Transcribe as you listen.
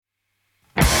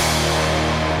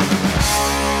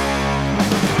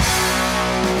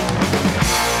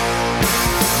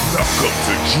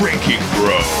Drinking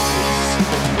Bros.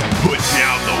 Put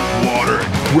down the water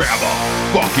and grab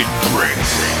a fucking drink.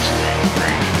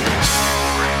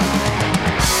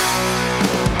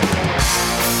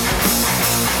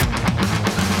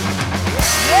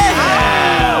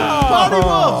 Party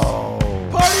Wolves!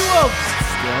 Party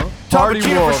Wolves!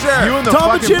 Party Wolves. for sheriff. You and the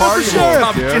Tom fucking Pacino Party for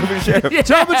sheriff. Wolves, dude.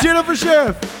 Tom Pacino for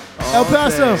sheriff. El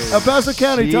Paso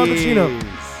County. Tom Pacino.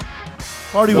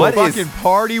 Party What Wolves. fucking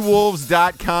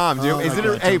partywolves.com, dude? Oh Is my it?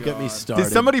 God, Hey, don't get me started.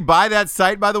 did somebody buy that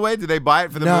site? By the way, did they buy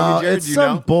it for the movie? Jared? It's Do you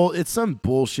some know? it's some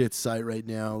bullshit site right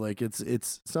now. Like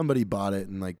it's somebody bought it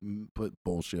and like put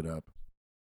bullshit up.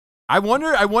 I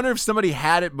wonder if somebody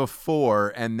had it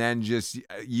before and then just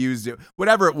used it.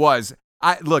 Whatever it was.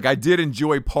 I did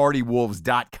enjoy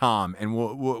partywolves.com, and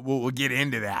we'll get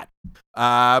into that.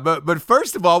 But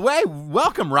first of all,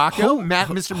 welcome Rocco,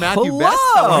 Mr. Matthew Best.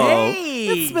 Hey,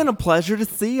 it's been a pleasure to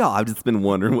see y'all. I've just been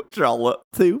wondering what y'all up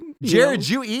to. Jared, did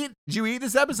you eat? Did you eat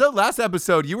this episode? Last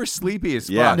episode, you were sleepy as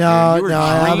fuck. Yeah. No, dude. You were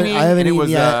I dreamy, haven't and it eaten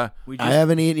was, yet. I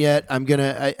haven't eaten yet. I'm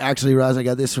gonna actually, Roz, I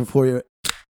got this one for you,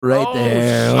 right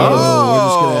there. Shit. We're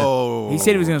just gonna. He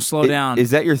said he was going to slow down.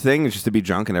 Is that your thing? Just to be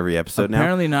drunk in every episode now?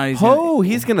 Apparently not.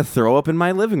 He's gonna throw up in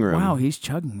my living room. Wow, he's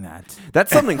chugging that.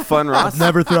 That's something fun, Ross. I've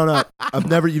never thrown up.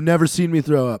 You've never seen me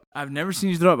throw up. I've never seen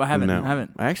you throw up. I haven't. No. I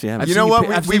haven't. I actually haven't. I've You seen know what?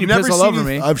 I've We've seen you never piss all seen over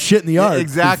you- me. I've shit in the yard.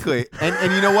 Exactly.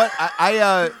 And you know what?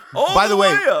 I by the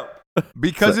way,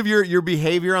 because of your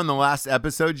behavior on the last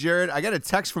episode, Jared, I got a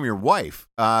text from your wife.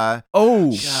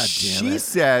 She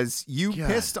says you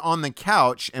pissed on the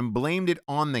couch and blamed it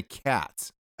on the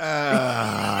cat.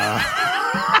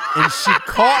 And she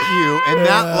caught you in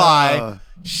that lie.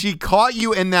 She caught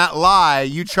you in that lie.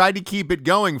 You tried to keep it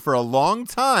going for a long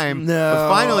time. No. But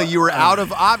finally, you were out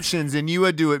of options, and you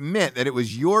had to admit that it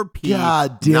was your pee.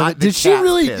 God damn not it! the Did she cat's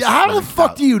really? piss How on the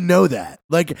fuck couch. do you know that?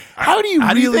 Like, how do you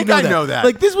How do really you think I that? know that?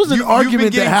 Like, this was an You've been argument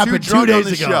that getting too happened 2 drunk on days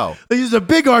the ago. show. Like, this is a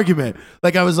big argument.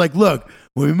 Like, I was like, look,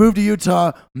 when we moved to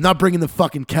Utah, I'm not bringing the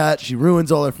fucking cat. She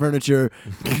ruins all our furniture.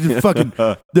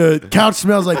 The couch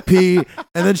smells like pee.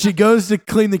 And then she goes to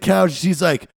clean the couch. She's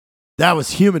like, that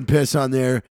was human piss on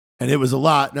there. And it was a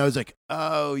lot. And I was like,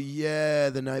 oh, yeah,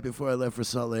 the night before I left for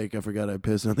Salt Lake, I forgot I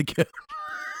pissed on the couch.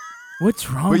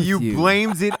 What's wrong But with you you?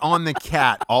 blamed it on the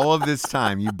cat all of this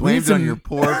time. You blamed it on your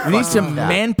poor We need fucking some cat.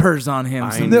 man purrs on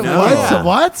him. Some, know.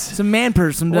 What? some man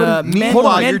purrs. Some Meanwhile,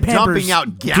 man you're pampers. dumping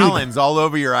out gallons all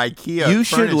over your IKEA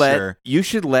furniture. You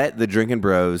should let the Drinking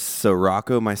Bros, so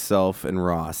Rocco, myself, and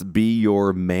Ross, be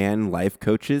your man life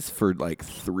coaches for like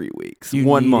 3 weeks, You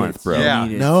 1 need month, it. bro. You Yeah.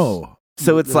 need it. No.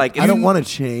 So it's like I don't want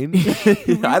to change. I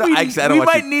don't we want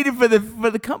might you- need it for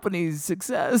the company's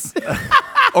success.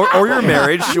 or your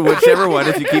marriage, whichever one.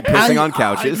 If you keep pissing on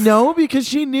couches, No, because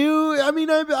she knew. I mean,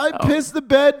 I pissed the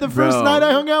bed the first Bro. night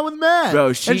I hung out with Matt. Bro,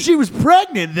 and she- she was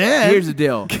pregnant then. Here's the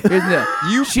deal.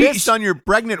 You pissed on your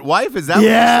pregnant wife? Is that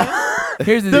yeah.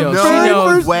 Here's the The deal. No She very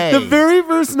knows. first, way. the very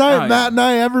first night Oh, Matt and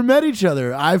I ever met each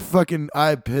other, I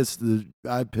pissed.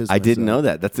 I didn't myself. know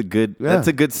that. That's a good. Yeah. That's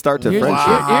a good start to Here's, friendship.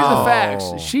 here's the Wow.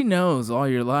 facts. She knows all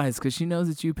your lies because she knows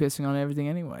that you pissing on everything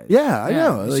anyway. Yeah, I Yeah,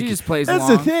 know. she Like, just plays That's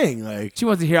along. the thing. Like, She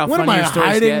wants to hear how what am funny I your stories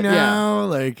hiding get. now?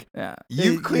 Like, Yeah.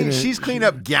 She's cleaned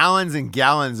up gallons and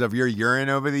gallons of your urine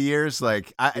over the years.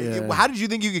 Like, Yeah. how did you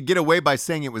think you could get away by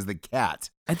saying it was the cat?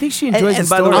 I think she enjoys and the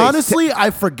by the story. way, honestly, I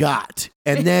forgot.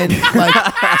 And then, like,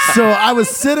 so I was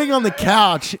sitting on the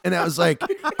couch and I was like,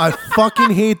 I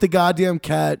fucking hate the goddamn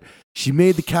cat. She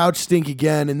made the couch stink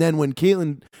again. And then when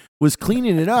Caitlin was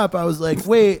cleaning it up, I was like,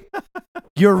 wait,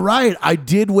 you're right. I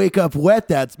did wake up wet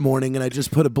that morning and I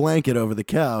just put a blanket over the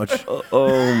couch.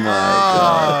 Oh my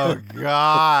god! Oh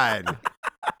God!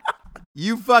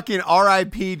 You fucking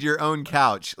RIP'd your own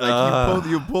couch. Like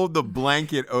you pulled the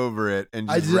blanket over it and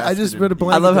I just just rested put a in peace.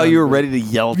 I blanket love how down. you were ready to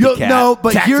yell at Yo, the cat. no,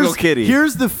 but Tactical kitty.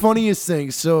 here's the funniest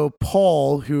thing. So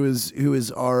Paul, who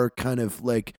is our kind of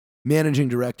like managing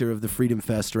director of the Freedom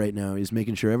Fest right now, he's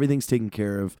making sure everything's taken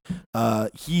care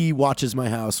of. He watches my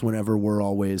house whenever we're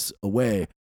always away.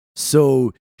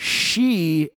 So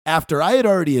she, after I had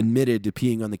already admitted to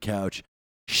peeing on the couch,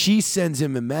 she sends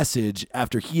him a message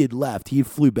after he had left. He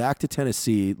flew back to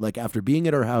Tennessee, like after being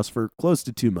at our house for close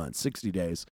to 2 months, 60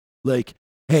 days. Like,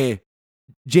 hey,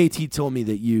 JT told me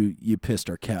that you pissed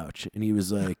our couch. And he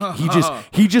was like, he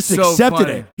just So accepted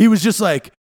funny. it. He was just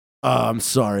like, I'm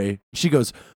sorry. She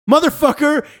goes,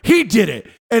 motherfucker, he did it.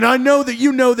 And I know that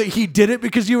you know that he did it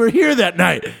because you were here that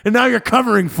night. And now you're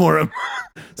covering for him.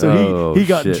 So he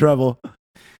got in shit. trouble.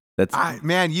 That's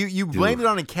Man, you blamed it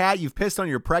on a cat. You've pissed on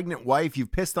your pregnant wife.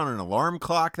 You've pissed on an alarm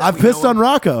clock. that I've we pissed know on of.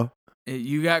 Rocco.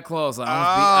 You got close. He Oh,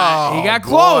 got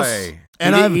close. boy.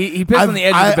 And he pissed on the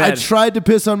edge of the bed. I tried to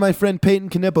piss on my friend Peyton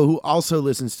Knippo, who also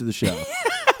listens to the show.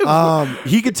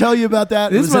 He could tell you about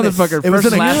that. This motherfucker It was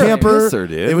in a first camper. pisser,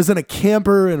 dude. It was in a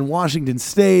camper in Washington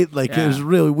State. Like Yeah. it was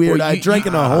really weird. Well, I you- drank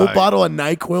in a whole bottle of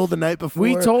NyQuil the night before.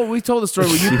 We told the story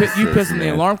where you pissed on the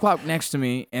Man. alarm clock next to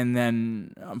me, and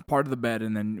then I'm part of the bed,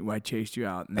 and then I chased you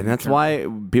out. And then that's turned- why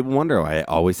people wonder why I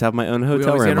always have my own hotel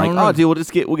always room. get our Like, own oh, room.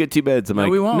 dude, we'll get 2 beds. I'm No,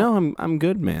 like, we won't. no, I'm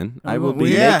good, man. I will we-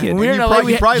 be Yeah, naked. and We're in you LA, probably,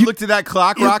 we you had- probably looked at that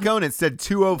clock, Rocco, and it said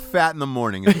 2:00 fat in the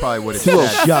morning. Is probably what it 2:00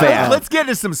 said. fat. Let's get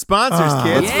into some sponsors,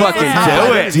 kids. Let's fucking hop do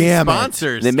into it. these Damn it.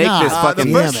 sponsors. They make this God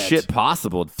fucking damn it. shit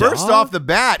possible. First dog. off the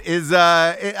bat is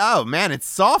oh man, it's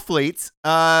Sofletes.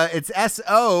 It's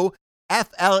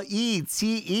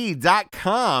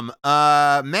SOFLETE.com.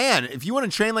 Man, if you want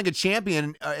to train like a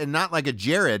champion and not like a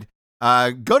Jared,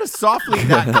 go to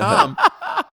Soflete.com.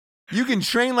 You can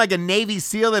train like a Navy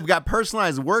SEAL. They've got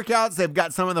personalized workouts. They've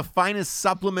got some of the finest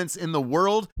supplements in the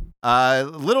world.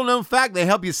 Little known fact, they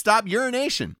help you stop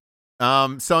urination. So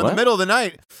in the What? middle of the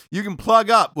night, you can plug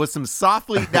up with some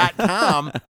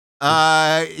Soflete.com.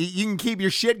 You can keep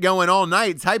your shit going all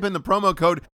night. Type in the promo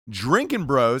code Drinking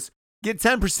Bros. Get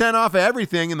 10% off of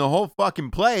everything in the whole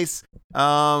fucking place.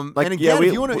 And again,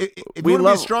 if you want to be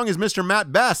as strong as Mr.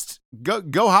 Matt Best, go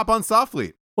hop on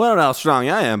Soflete. Well, I don't know how strong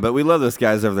I am, but we love those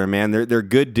guys over there, man. They're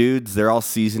good dudes. They're all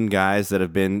seasoned guys that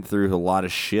have been through a lot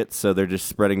of shit, so they're just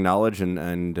spreading knowledge and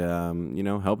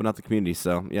helping out the community.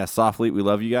 So yeah, Soflete, we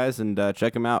love you guys, and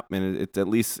check them out, man. It's at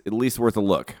least worth a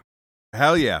look.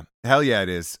 Hell yeah, it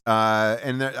is.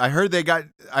 And I heard they're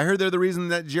the reason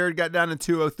that Jared got down to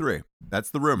 203.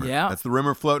 That's the rumor. Yeah. That's the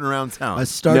rumor floating around town. We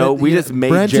just made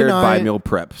Brent Jared and I- buy meal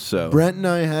prep. So Brent and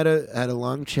I had a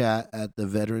long chat at the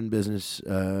Veteran Business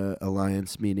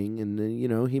Alliance meeting,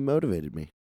 and he motivated me.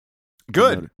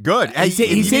 Good. Hey, He said- if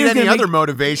he you said he need was any gonna other make-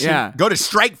 motivation, Yeah. go to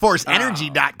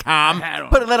StrikeForceEnergy.com.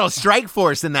 Put a little Strike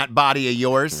Force in that body of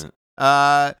yours.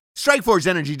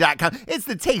 StrikeForceEnergy.com. It's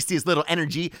the tastiest little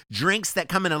energy drinks that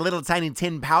come in a little tiny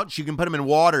tin pouch. You can put them in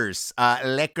waters,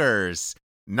 liquors.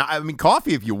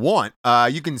 Coffee if you want.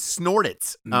 You can snort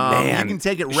it. Man, you can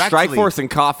take it rectally. Strike Force and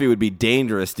coffee would be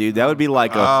dangerous, dude. That would be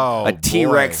like a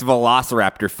T-Rex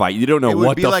Velociraptor fight. You don't know It would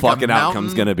what be the like a fucking outcome's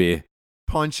mountain. gonna be.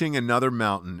 Punching another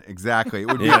mountain. Exactly. It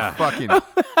would be Yeah. a fucking Boy.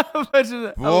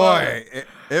 boy.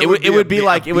 It would be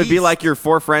like your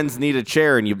 4 friends need a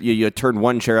chair and you turn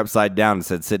one chair upside down and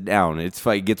said sit down. It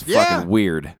gets fucking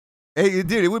weird. Hey,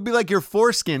 dude, it would be like your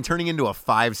foreskin turning into a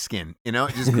 5 skin. It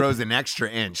just grows an extra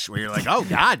inch where you're like, oh,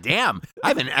 god damn, I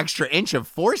have an extra inch of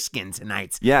foreskin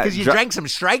tonight. Yeah, Because you drank some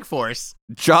Strike Force.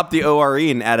 Drop the ORE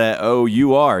and add a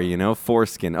OUR,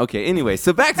 foreskin. Okay, anyway,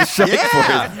 so back to Strike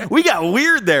Force. We got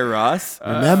weird there, Ross.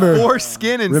 Remember,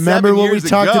 Foreskin and remember 7 what we years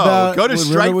talked ago. about- Go to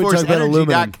remember we talked about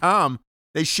aluminum. StrikeForceEnergy.com.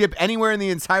 They ship anywhere in the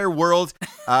entire world.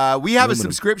 We have a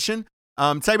subscription.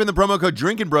 Type in the promo code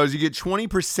Drinking Bros. You get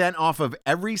 20% off of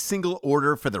every single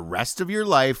order for the rest of your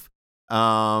life.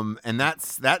 And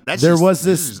that's there was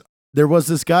this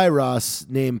guy, Ross,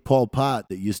 named Paul Pot,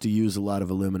 that used to use a lot of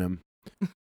aluminum.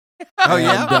 Oh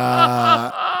yeah.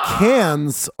 And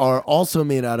cans are also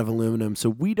made out of aluminum, so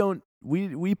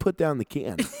we put down the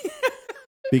can.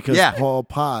 Because Yeah. Paul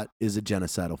Pot is a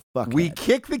genocidal fuckhead. We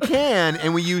kick the can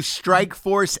and we use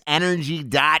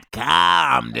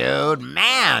StrikeForceEnergy.com, dude.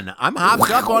 Man, I'm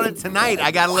hopped up on it tonight.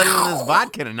 I got a little of this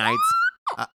vodka tonight.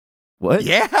 What?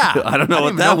 Yeah. I don't know I what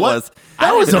even that was.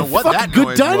 That was a what fucking that good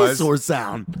noise dinosaur was.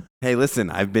 sound. Hey, listen,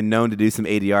 I've been known to do some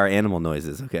ADR animal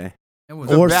noises, okay?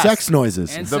 Or best. sex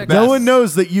noises. And The sex- best. No one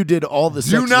knows that you did all the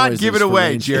sex Do not noises give it for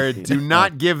away, Range Jared. Day. Do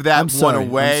not give that I'm sorry. one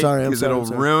away I'm sorry. because it'll I'm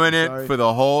sorry. ruin I'm it sorry. for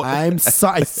the whole. I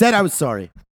said I was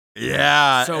sorry.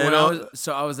 Yeah. So it'll-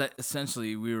 I was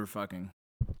essentially we were fucking.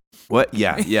 What?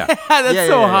 Yeah. That's Yeah,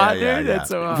 so yeah, hot, yeah, dude. yeah. That's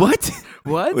so hot. What?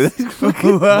 What? What?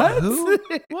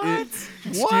 What?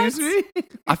 Excuse me?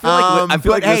 I feel like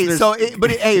but hey,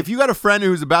 listeners- hey, if you got a friend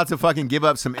who's about to fucking give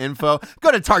up some info,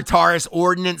 go to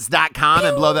TartarusOrdnance.com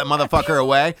and blow that motherfucker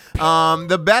away.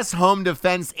 The best home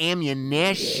defense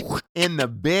ammunition in the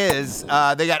biz.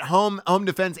 They got home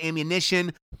defense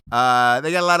ammunition.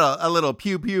 They got a little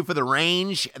pew pew for the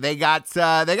range. They got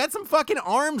some fucking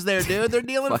arms there, dude. They're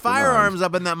dealing Fucking firearms arms.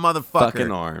 up in that motherfucker.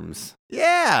 fucking arms.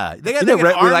 Yeah, they got. You know, they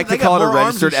got we arms- like they to got call it a more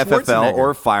arms registered than FFL Schwarzenegger.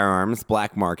 or firearms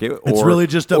black market. It's or, really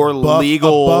just a or buff,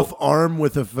 legal a buff arm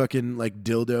with a fucking like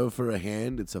dildo for a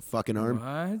hand. It's a fucking arm.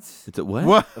 What? It's a what?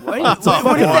 What? What is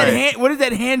that hand? What is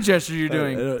that hand gesture you're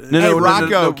doing? Hey,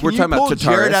 Rocco, we're can talking you pull about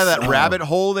Jared out of Tartarus. that rabbit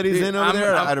hole that he's in over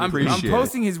there? I'd appreciate I'm it.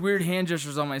 posting his weird hand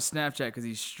gestures on my Snapchat because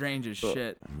he's strange as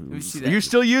shit. Let me see that. You're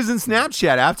still using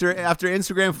Snapchat after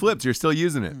Instagram flipped. You're still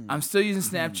using it. I'm still using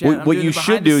Snapchat. What you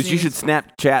should do is you should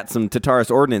Snapchat some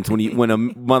Tartarus ordinance when a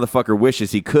motherfucker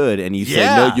wishes he could, and you say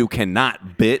no, you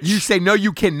cannot, bitch. You say no,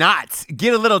 you cannot.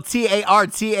 Get a little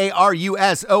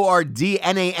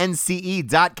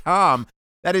TARTARUSORDNANCE.com.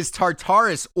 That is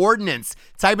Tartarus Ordnance.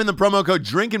 Type in the promo code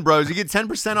Drinking Bros. You get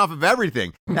 10% off of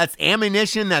everything. That's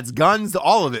ammunition, that's guns,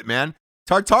 all of it, man.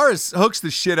 Tartarus hooks the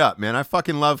shit up, man. I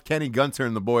fucking love Kenny Gunter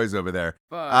and the boys over there.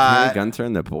 Kenny Gunter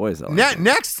and the boys.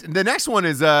 The next one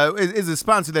is a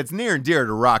sponsor that's near and dear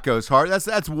to Rocco's heart. That's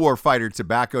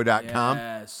warfightertobacco.com.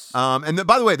 Yes. And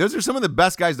by the way, those are some of the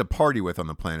best guys to party with on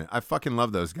the planet. I fucking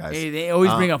love those guys. Hey, they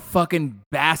always bring a fucking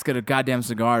basket of goddamn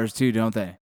cigars too, don't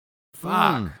they?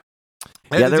 Fuck.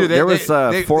 Yeah, there was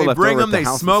four they left bring over them, at the they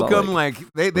house in smoke Salt them, Lake.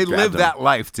 like they live grabbed them. that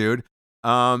life, dude.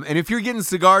 And if you're getting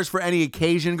cigars for any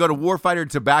occasion, go to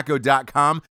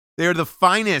warfightertobacco.com. They are the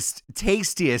finest,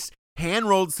 tastiest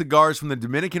hand-rolled cigars from the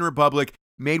Dominican Republic,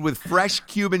 made with fresh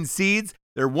Cuban seeds.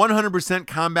 They're 100%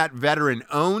 combat veteran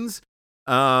owns.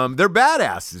 They're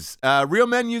badasses. Real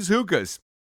men use hookahs.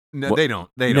 No, they don't.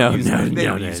 They don't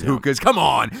use hookahs. Come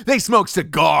on, they smoke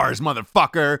cigars,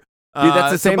 motherfucker. Dude,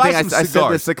 that's the same buy thing. I some said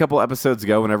cigars. this a couple episodes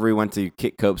ago whenever we went to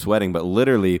Kit Cope's wedding, but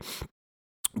literally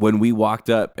when we walked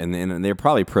up, and they're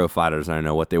probably pro fighters, I don't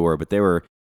know what they were, but they were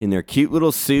in their cute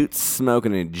little suits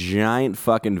smoking a giant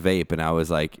fucking vape, and I was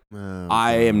like,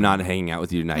 I am not hanging out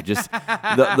with you tonight. Just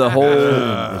the whole...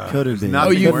 It could have been. not Oh,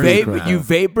 you Nothing vape? worse. You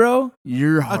vape, bro?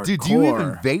 You're hardcore. Dude, do you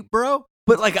even vape, bro?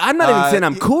 But like, I'm not even saying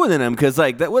I'm cooler than them, because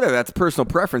like that, whatever, that's personal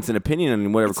preference and opinion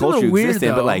and whatever It's a culture little you weird, exist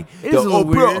in. But though. like, It is a little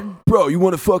weird. bro, you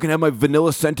want to fucking have my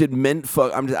vanilla scented mint?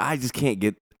 Fuck, I just can't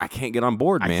get on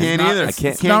board, man. I can't either. I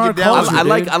can't. Can't get down with culture, it.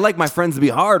 dude. I like my friends to be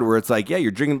hard, where it's like, yeah,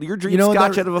 you're drinking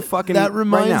scotch out of a fucking. That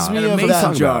reminds right me now. of Mason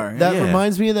that jar. That Yeah.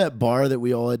 reminds me of that bar that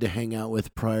we all had to hang out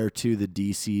with prior to the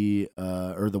DC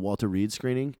or the Walter Reed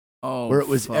screening, Oh, where it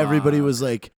was fuck. everybody was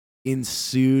like in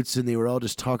suits and they were all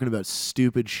just talking about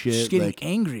stupid shit. Just getting Like,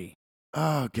 angry.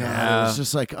 oh god, Yeah. it was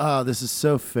just like, oh, this is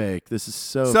so fake. This is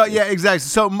so. So fake. yeah, exactly.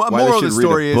 So they moral of the should read a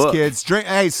story is, book. kids, drink.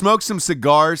 Hey, smoke some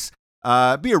cigars.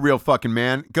 Be a real fucking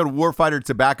man. Go to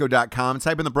warfightertobacco.com.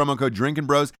 Type in the promo code Drinking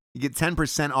Bros. You get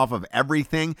 10% off of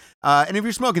everything. And if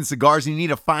you're smoking cigars and you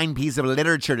need a fine piece of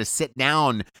literature to sit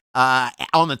down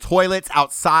on the toilets,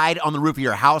 outside, on the roof of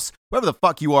your house, wherever the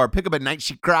fuck you are, pick up At Night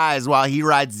She Cries While He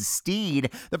Rides His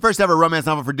Steed. The first ever romance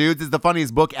novel for dudes is the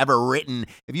funniest book ever written.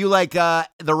 If you like the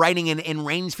writing in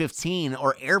Range 15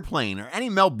 or Airplane or any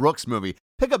Mel Brooks movie,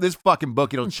 pick up this fucking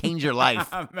book. It'll change your life.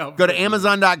 Go to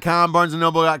Amazon.com,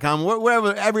 BarnesandNoble.com,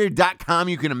 wherever, every .com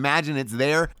you can imagine, it's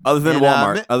there. Other than And,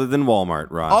 Walmart. Other than Walmart,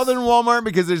 Ross. Other than Walmart,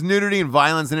 because there's nudity and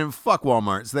violence in it. Fuck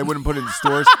Walmart, so they wouldn't put it in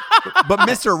stores. But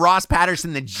Mr. Ross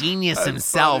Patterson, the genius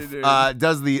himself,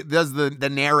 does the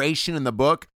narration in the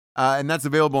book, and that's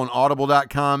available on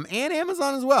Audible.com and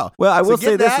Amazon as well. Well, I So will get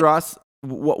say this, that. Ross.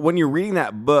 When you're reading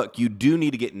that book, you do need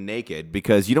to get naked,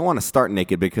 because you don't want to start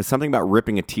naked, because something about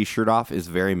ripping a t-shirt off is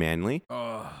very manly.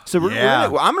 So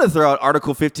I'm going to throw out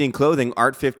Article 15 Clothing,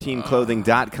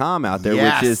 art15clothing.com out there,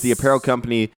 Yes. which is the apparel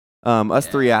company us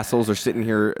three assholes are sitting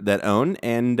here that own.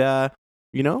 And,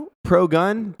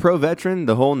 pro-gun, pro-veteran,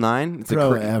 the whole nine. It's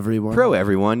Pro everyone. Pro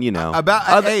everyone, you know.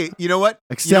 Hey, you know what?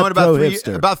 Except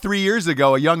About 3 years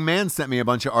ago, a young man sent me a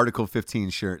bunch of Article 15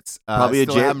 shirts. Probably a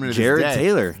Still have them to this Jared day.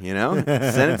 Taylor, you know?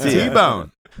 Send it to you.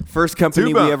 T-Bone. First company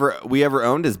T-Bone. we ever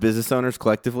owned as business owners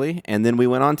collectively. And then we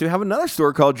went on to have another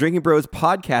store called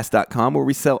drinkingbrospodcast.com, where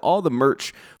we sell all the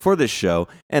merch for this show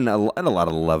and a lot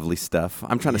of lovely stuff.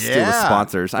 I'm trying to steal the Yeah.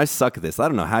 sponsors. I suck at this. I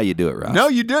don't know how you do it, Ross. No,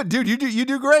 you do, dude. You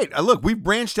do great. Look, we've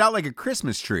branched out like a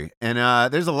Christmas tree, and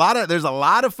there's a lot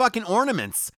of fucking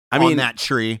ornaments on that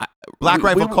tree. Black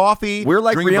Rifle Coffee. We're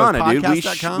like Rihanna, dude.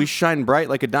 drinkingbrospodcast.com. We shine bright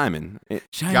like a diamond.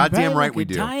 Goddamn right we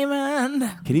do. Diamond.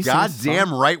 Can you sing a song?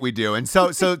 Goddamn right we do. And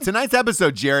so tonight's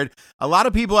episode, Jared, a lot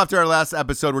of people after our last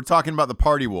episode were talking about the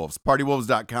Party Wolves,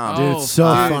 partywolves.com. Dude, it's so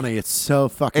fuck. funny. It's so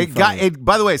fucking funny.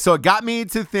 By the way, so it got me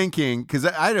to thinking, because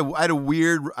I had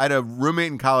a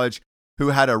roommate in college who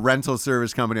had a rental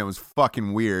service company that was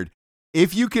fucking weird.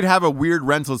 If you could have a weird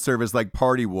rental service like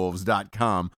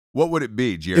partywolves.com, what would it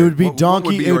be, Jared? It would be What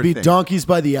donkey. It your would be thing? donkeys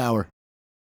by the hour.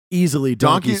 Easily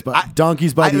donkeys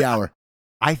Donkeys- by the hour.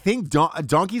 I think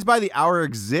donkeys by the hour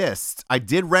exist. I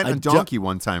did rent a donkey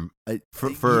one time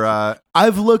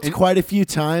I've looked quite a few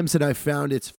times, and I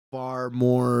found it's far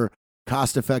more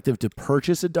cost effective to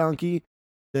purchase a donkey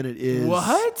than it is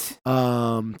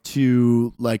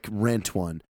to like rent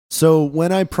one. So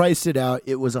when I priced it out,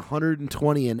 it was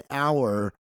 $120 an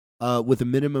hour with a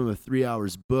minimum of 3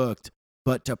 hours booked.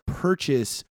 But to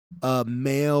purchase a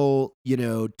male,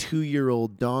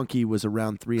 2-year-old donkey was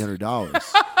around $300.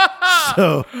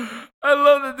 So I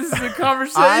love that this is a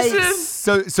conversation.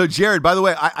 So Jared, by the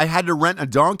way, I had to rent a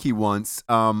donkey once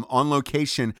on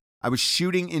location. I was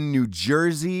shooting in New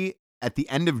Jersey at the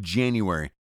end of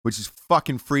January, which is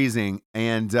fucking freezing.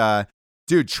 And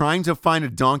dude, trying to find a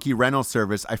donkey rental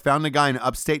service, I found a guy in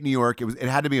upstate New York. It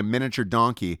had to be a miniature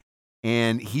donkey,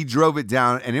 and he drove it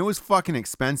down, and it was fucking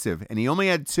expensive. And he only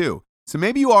had 2. So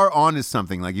maybe you are onto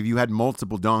something. Like if you had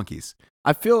multiple donkeys.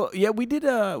 I feel we did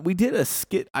a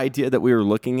skit idea that we were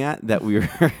looking at that we were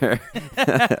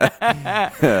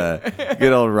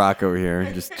good old Rocco over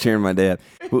here just cheering my day up.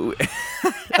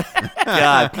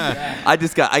 God, I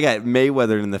got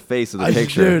Mayweather in the face with a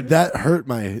picture. Dude, that hurt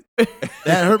my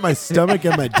stomach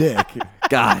and my dick.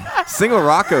 God, single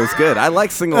Rocco is good. I like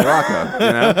single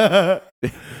Rocco.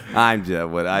 I'm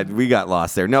just we got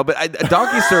lost there. No, but a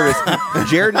donkey service.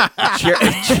 Jared,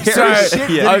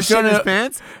 sorry, I was showing his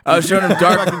pants. I was showing him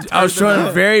dark. I was showing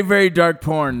him very, very dark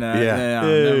porn.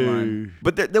 Never mind.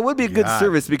 But there would be a good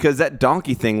service because that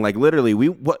donkey thing, like literally,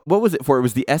 what was it for? It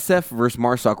was the SF versus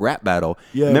Marsoc rap battle.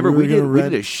 Yeah, remember we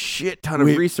did a shit ton of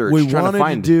research trying to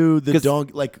find to do the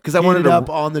donkey, like because I wanted up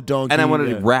on the donkey, and I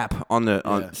wanted to rap on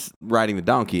riding the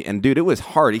donkey. And dude, it was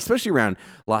hard, especially around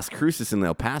Las Cruces and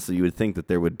El Paso. You would think that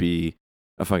there would be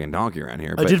a fucking donkey around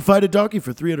here. I did find a donkey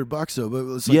for $300 though, but it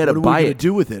was like, what are we going to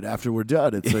do with it after we're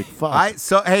done? It's like, fuck.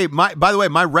 By the way,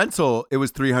 my rental, it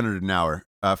was $300 an hour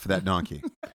for that donkey.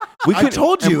 I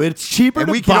told you, it's cheaper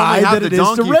to buy than it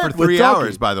is to rent for 3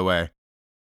 hours, by the way.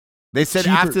 They said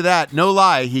after that, no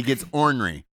lie, he gets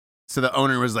ornery. So the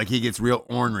owner was like, he gets real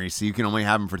ornery, so you can only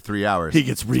have him for 3 hours. He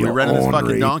gets real ornery. We rented this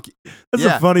fucking donkey. That's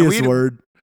the funniest word.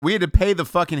 We had to pay the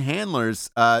fucking handlers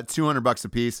 $200 a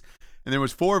piece. And there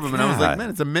was 4 of them, and I was like, man,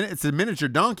 it's a miniature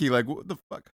donkey. Like, what the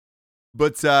fuck?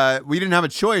 But we didn't have a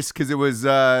choice because it was,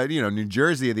 New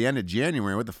Jersey at the end of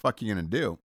January. What the fuck are you going to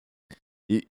do?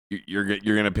 You're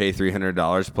going to pay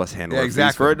 $300 plus handler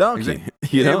fees for a donkey.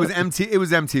 Exactly. It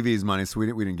was MTV's money, so we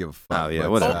didn't give a fuck. Oh,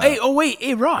 yeah.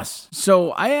 Hey, Ross.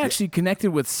 So I actually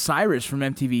connected with Cyrus from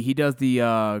MTV. He does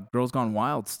the Girls Gone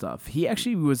Wild stuff. He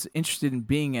actually was interested in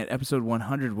being at episode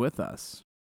 100 with us.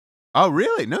 Oh,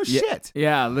 really? No shit.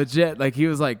 Yeah, legit. Like he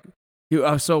was like,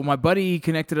 so my buddy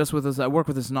connected us with us. I work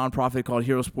with this nonprofit called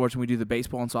Hero Sports, and we do the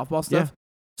baseball and softball stuff. Yeah.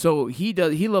 So he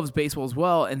loves baseball as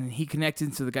well, and he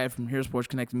connected to the guy from Hero Sports,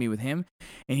 connected me with him,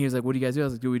 and he was like, "What do you guys do?" I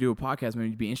was like, "Do we do a podcast? Maybe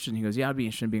you'd be interested." And he goes, "Yeah, I'd be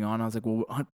interested in being on." I was like, "Well,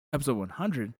 episode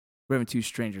 100, we're having 2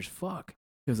 strangers fuck."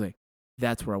 He was like,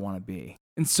 "That's where I want to be,"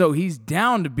 and so he's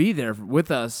down to be there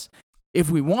with us. If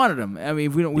we wanted him, I mean,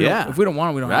 if we don't want him,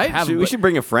 we don't have him. We should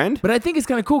bring a friend. But I think it's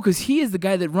kind of cool because he is the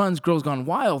guy that runs Girls Gone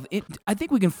Wild. I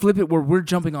think we can flip it where we're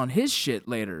jumping on his shit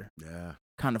later. Yeah,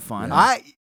 kind of fun.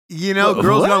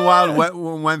 Girls Gone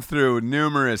Wild went through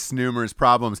numerous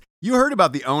problems. You heard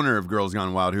about the owner of Girls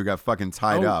Gone Wild who got fucking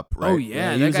tied up, right? Oh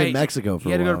yeah, he was in Mexico for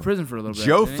a while. He had to go to prison for a little bit.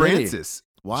 Joe Francis.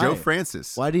 Why? Joe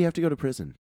Francis. Why do you have to go to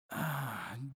prison?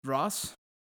 Ross?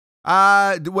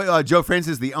 Joe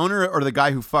Francis, the owner or the guy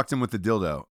who fucked him with the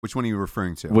dildo? Which one are you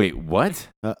referring to? Wait, what?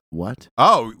 What?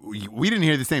 Oh, we didn't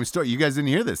hear the same story. You guys didn't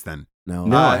hear this then? No,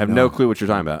 I have no clue what you're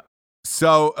talking about.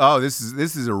 So, this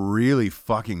is a really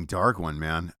fucking dark one,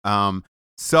 man.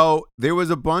 So there was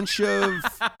a bunch of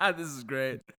this is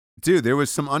great. Dude, there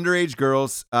was some underage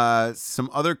girls, some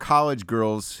other college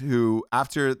girls who,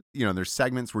 after their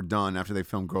segments were done, after they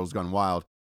filmed Girls Gone Wild,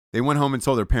 they went home and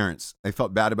told their parents. They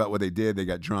felt bad about what they did. They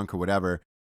got drunk or whatever.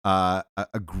 A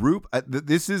group.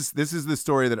 This is the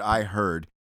story that I heard.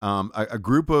 A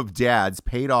group of dads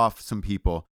paid off some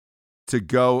people to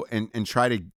go and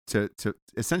try to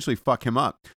essentially fuck him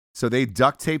up. So they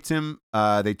duct taped him.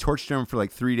 They tortured him for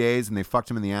like 3 days, and they fucked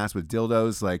him in the ass with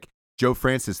dildos. Like Joe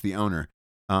Francis, the owner.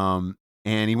 And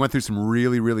he went through some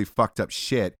really, really fucked up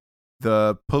shit.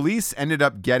 The police ended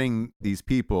up getting these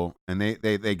people, and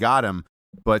they got him.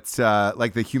 But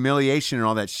like the humiliation and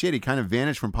all that shit, he kind of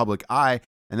vanished from public eye.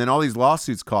 And then all these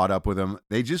lawsuits caught up with him.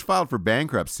 They just filed for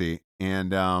bankruptcy,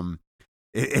 and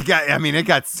it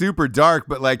got super dark.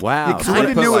 But like, wow, you kind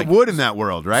of knew it would in that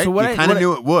world, right? You kind of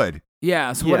knew it would.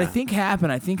 Yeah, so what I Yeah. think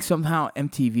happened, I think somehow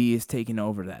MTV is taking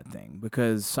over that thing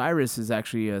because Cyrus is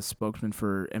actually a spokesman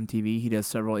for MTV. He does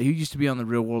several. He used to be on The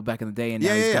Real World back in the day, and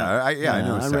now he's kind of, I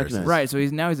know. I Cyrus recognize. is. right. So he's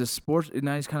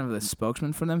kind of the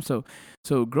spokesman for them. So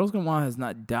Girls Gone Wild has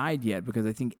not died yet because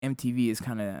I think MTV is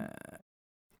kind of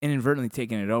inadvertently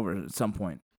taking it over at some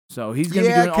point. So he's gonna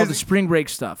be doing all 'cause the spring break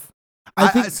stuff. I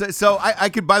think I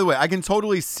could. By the way, I can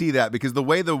totally see that because the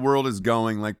way the world is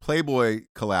going, like Playboy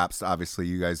collapsed. Obviously,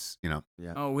 you guys,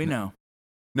 Oh, we know.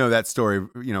 know that story,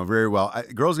 very well.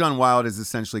 Girls Gone Wild is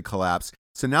essentially collapsed.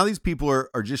 So now these people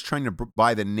are just trying to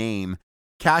buy the name,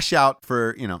 cash out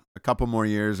for a couple more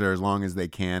years or as long as they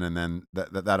can, and then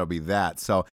that'll be that.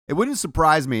 So it wouldn't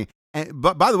surprise me.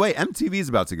 But by the way, MTV is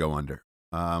about to go under.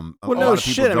 A Well, lot no of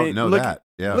people shit. I don't mean, know look, that.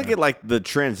 Yeah. look at like the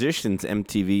transitions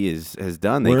MTV has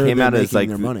done. They where came they're out as making like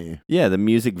their money. the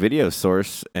music video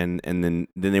source, and then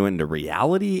they went into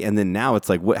reality, and then now it's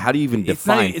like, what? How do you even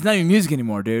define? It's not even music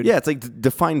anymore, dude. Yeah, it's like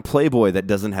define Playboy that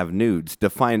doesn't have nudes.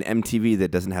 Define MTV that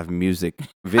doesn't have music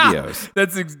videos.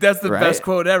 That's the Right? best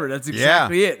quote ever. That's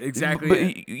exactly it. Exactly. But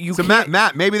it. you So can't-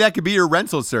 Matt, maybe that could be your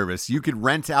rental service. You could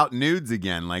rent out nudes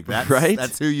again, like that's Right?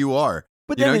 That's who you are.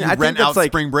 But You then, you I think rent that's out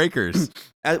like- spring breakers.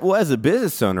 as a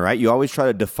business owner, right? You always try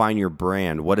to define your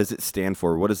brand. What does it stand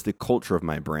for? What is the culture of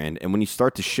my brand? And when you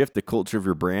start to shift the culture of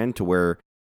your brand to where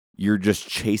you're just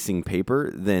chasing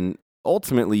paper, then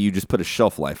ultimately you just put a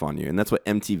shelf life on you. And that's what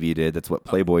MTV did. That's what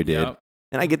Playboy did. Yep.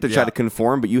 And I get to try to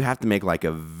conform, but you have to make like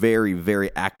a very,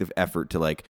 very active effort to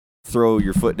like throw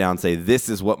your foot down, say, this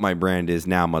is what my brand is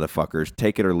now, motherfuckers.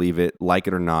 Take it or leave it, like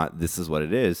it or not. This is what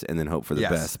it is, and then hope for the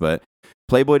Yes. best. But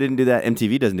Playboy didn't do that.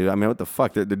 MTV doesn't do it. I mean, what the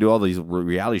fuck? They do all these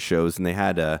reality shows, and they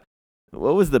had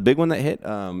what was the big one that hit?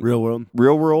 Real World.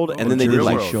 Real World, and then they did Jersey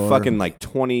like Shore. fucking like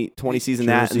 20 season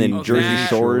that, and then Jersey- Jersey that.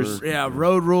 Shores. Yeah,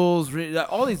 Road Rules,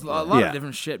 all these, a lot Yeah. of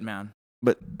different shit, man.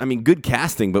 But I mean, good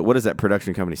casting. But what does that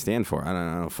production company stand for? I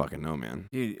don't fucking know, man.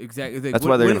 Dude, exactly. Like, That's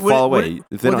why they're gonna fall away.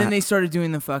 If they Well, don't then ha- they started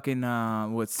doing the fucking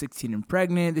 16 and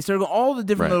pregnant. They started going all the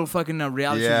different Right. little fucking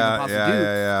reality shows you can possibly do.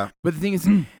 yeah. But the thing is,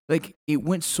 like, it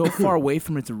went so far away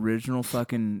from its original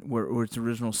fucking or its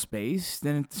original space,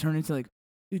 then it turned into like,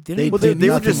 dude, They they did don't they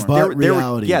were nothing just but they were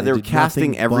reality. yeah, They they were did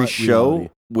casting nothing every but show reality.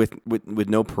 with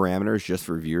no parameters, just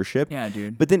for viewership. Yeah,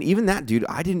 dude. But then even that, dude,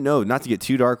 I didn't know. Not to get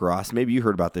too dark, Ross. Maybe you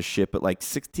heard about this shit, but like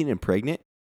 16 and pregnant,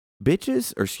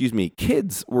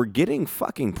 kids were getting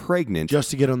fucking pregnant.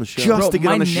 Just to get on the show. Just to get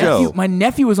my on the nephew, show. My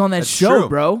nephew was on that That's show, true.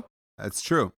 bro. That's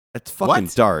true. That's fucking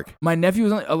What? dark. My nephew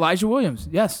was on Elijah Williams.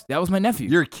 Yes, that was my nephew.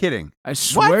 You're kidding. I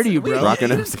swear What? to you, Wait, bro. Rocco you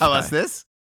didn't knows the tell guy. us this.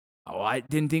 Oh, I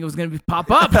didn't think it was gonna pop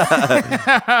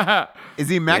up. Is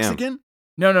he Mexican?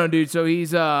 No, dude. So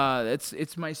he's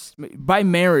it's my by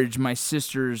marriage my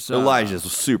sister's Elijah's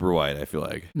super white, I feel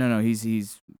like. No,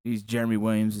 he's Jeremy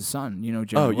Williams' son. You know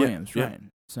Jeremy yeah, Williams, yeah. right?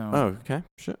 So Oh, okay.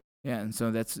 Shit. yeah, and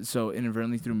so that's so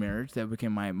inadvertently through marriage that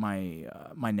became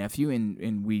my nephew,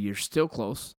 and we are still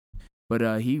close.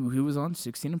 But he was on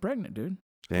 16 and pregnant, dude.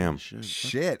 Damn.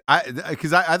 Shit.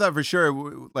 Because I thought for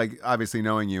sure, like obviously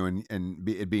knowing you and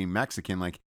it being Mexican,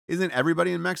 like isn't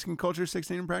everybody in Mexican culture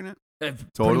 16 and pregnant?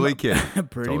 Totally kidding.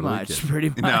 Pretty Totally much. kidding. Pretty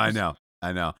much. No,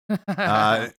 I know.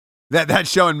 That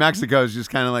show in Mexico is just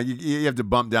kind of like you have to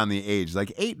bump down the age,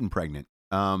 like 8 and pregnant.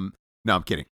 No, I'm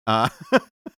kidding.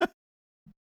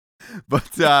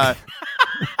 But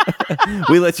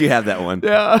We let you have that one.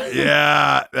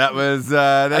 yeah, that was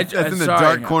that's in the sorry.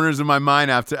 dark corners of my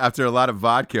mind after a lot of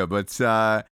vodka. But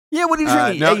Yeah, what are you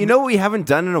drinking? no- Hey, you know what we haven't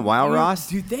done in a while, Ross?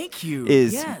 Dude, thank you.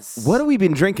 Is yes. what have we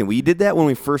been drinking? We did that when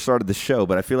we first started the show,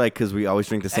 but I feel like because we always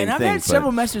drink the same And I've thing. had but-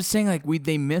 several messages saying like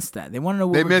they missed that. They want to know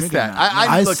what they we're missed drinking that. now.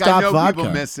 I I look, I stopped know people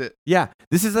vodka. miss it. Yeah,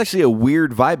 this is actually a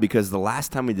weird vibe because the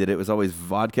last time we did it was always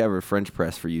vodka or French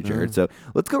press for you, Jared. So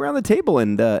let's go around the table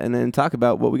and then talk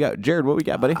about what we got. Jared, what we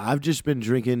got, buddy? I've just been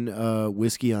drinking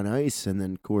whiskey on ice and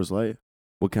then Coors Light.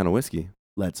 What kind of whiskey?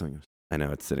 Lead Singers. I know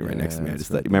it's sitting right next to me. I Yeah, just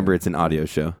it's right thought, remember it's an audio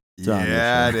show. It's on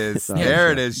Yeah, the it show. is. It's on the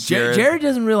There it show. is, Jared. Jared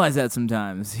doesn't realize that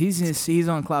sometimes. He's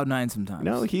on cloud 9 sometimes.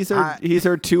 No, he's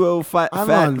our 205 I'm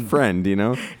fat on- friend. You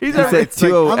know, He's he our- said it's like-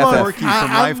 20 I'm on FF. Porky from I'm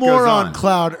Life more Goes on On.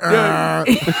 cloud.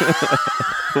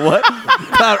 What?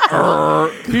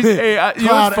 Cloud. Hey, you know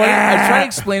Cloud what's funny? I air. tried to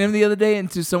explain him the other day,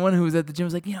 and to someone who was at the gym, I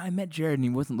was like, I met Jared, and he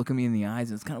wasn't looking me in the eyes.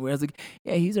 And it's kind of weird. I was like,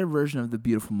 yeah, he's our version of the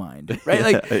beautiful mind, right?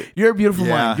 Like, you're a beautiful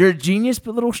Yeah. mind. You're a genius,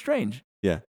 but a little strange.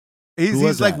 Yeah. He's Who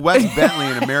was like that? Wes Bentley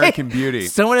in American Beauty.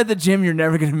 Someone at the gym you're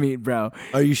never gonna meet, bro.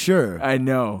 Are you sure? I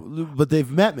know. But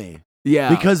they've met me. Yeah,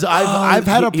 Because I've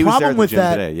had a He was there problem at the with gym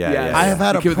that. today. Yeah, Yeah, yeah, I yeah. have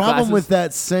had The a kid with problem glasses? with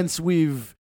that since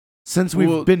we've since we've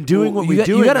Well, been doing well, what we you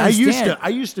do. gotta I understand.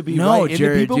 used to be No, right into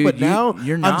Jared, people, dude, but now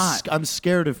you're not. I'm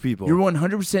scared of people. You're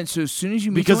 100%. So as soon as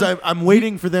you meet because someone, I'm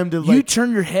waiting for them to you like.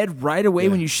 turn your head right away Yeah.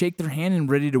 when you shake their hand and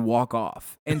ready to walk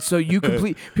off. And so you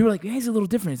complete. People are like, yeah, he's a little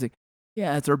different. He's like,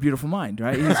 yeah, that's our beautiful mind,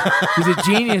 right? He's a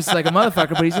genius like a motherfucker,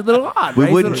 but he's a little odd. We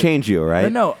right? wouldn't change you,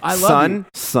 right? No, I love you.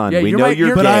 Son, Yeah, we you're know my- you're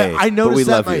you're- But gay, I but we noticed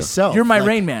that love you. myself. You're my Like,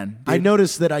 Rain Man. I dude.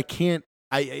 noticed that I can't.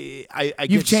 I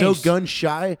You've get so changed. gun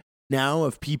shy now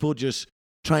of people just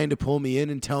trying to pull me in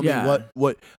and tell Yeah. me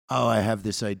what. Oh, I have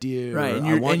this idea. Right, Or, and I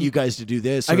you're- want and you guys to do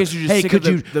this. I or, guess you're just hey, sick could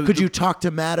of you the- you talk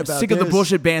to Matt about sick of the this?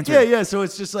 bullshit banter. Yeah. So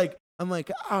it's just like I'm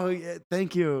like, oh yeah,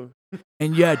 thank you.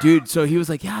 And yeah, dude. So he was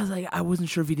like, yeah. I was like, I wasn't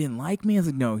sure if he didn't like me. I was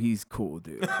like, no, he's cool,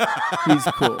 dude. He's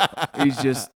cool. He's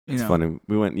just, It's funny.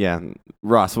 We went, yeah.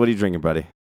 Ross, what are you drinking, buddy?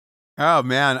 Oh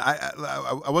man,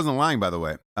 I wasn't lying, by the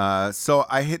way. So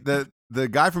I hit the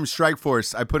guy from Strike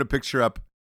Force. I put a picture up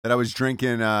that I was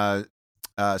drinking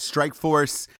Strike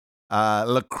Force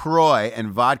LaCroix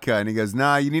and vodka, and he goes,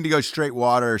 "Nah, you need to go straight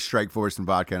water, Strike Force and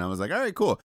vodka." And I was like, "All right,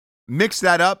 cool." Mix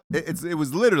that up. It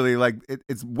was literally like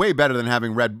it's way better than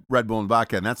having Red Bull and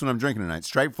vodka, and that's what I'm drinking tonight.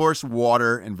 Strike Force,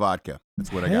 water, and vodka.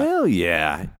 That's what I got. Hell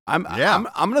yeah. I'm Yeah.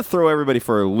 I'm going to throw everybody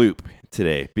for a loop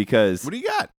today because What do you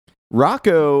got?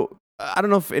 Rocco, I don't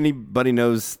know if anybody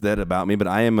knows that about me, but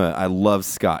I love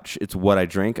scotch. It's what I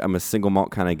drink. I'm a single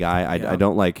malt kind of guy. I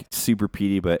don't like super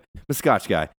peaty, but I'm a scotch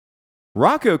guy.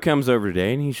 Rocco comes over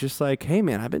today and he's just like, "Hey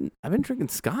man, I've been drinking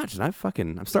scotch and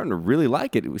I'm starting to really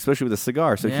like it, especially with a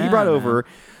cigar." So he brought over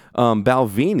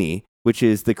Balvenie, which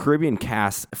is the Caribbean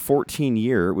cask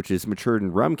 14-year, which is matured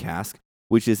in rum cask,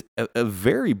 which is a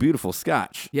very beautiful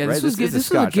scotch. Yeah, right? this was is this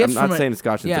scotch. was a gift I'm not from saying it's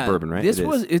scotch, it's a bourbon, right?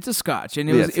 It's a scotch, and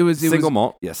Yeah, it was single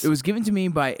malt. Yes, It was given to me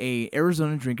by a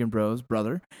Arizona Drinking Bros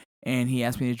brother, and he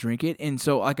asked me to drink it. And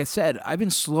so, like I said, I've been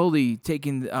slowly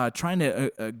trying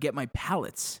to get my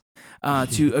palates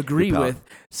to agree palate. with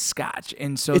scotch.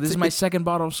 And so this is my second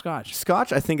bottle of scotch.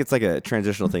 Scotch, I think it's like a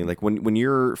transitional thing. Like when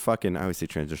you're fucking, I always say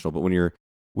transitional, but when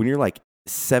you're like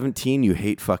 17, you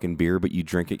hate fucking beer, but you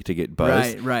drink it to get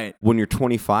buzzed. Right. When you're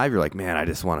 25, you're like, man, I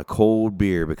just want a cold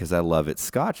beer because I love it.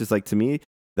 Scotch is like, to me,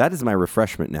 that is my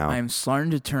refreshment now. I'm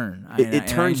starting to turn. It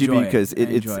turns you because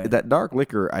it's enjoy it. that dark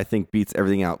liquor. I think beats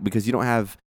everything out because you don't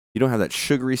have that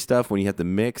sugary stuff when you have to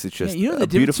mix. It's just the a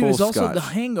difference too beautiful is also scotch. the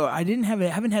hangover. I haven't had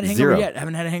a hangover Zero. yet.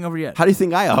 Haven't had a hangover yet. How do you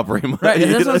think I operate? Right,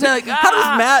 that's what I'm saying, like, how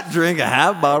does Matt drink a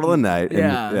half bottle a night? And-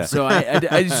 Yeah. So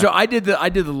I did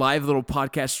the live little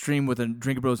podcast stream with a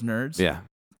Drinker Bros Nerds. yeah.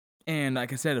 And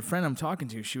like I said, a friend I'm talking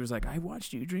to, she was like, "I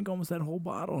watched you drink almost that whole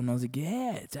bottle," and I was like,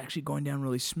 "Yeah, it's actually going down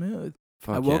really smooth."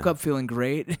 Fuck I woke yeah. up feeling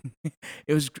great.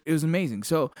 It was amazing.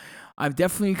 So I've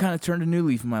definitely kind of turned a new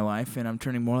leaf in my life, and I'm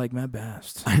turning more like Matt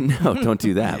Best. I know. Don't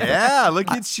do that. Yeah, look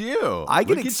at you. I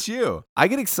get look ex- at you. I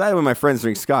get excited when my friends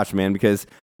drink scotch, man, because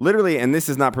literally, and this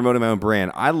is not promoting my own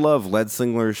brand, I love lead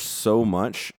singlers so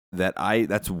much that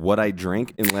that's what I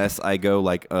drink unless I go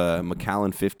like a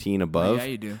Macallan 15 above Yeah,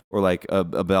 you do. or like a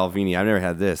Balvenie. I've never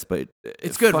had this, but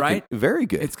It's good, fucking right? Very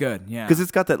good. It's good. Yeah. Because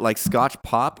it's got that like scotch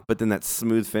pop, but then that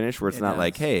smooth finish where it's It not does.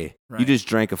 like, hey, you Right. just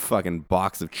drank a fucking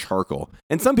box of charcoal.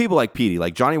 And some people like peaty.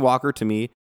 Like Johnny Walker, to me,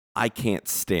 I can't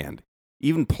stand.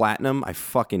 Even Platinum, I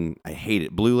hate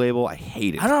it. Blue Label, I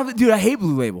hate it. I don't know, dude. I hate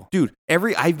Blue Label. Dude,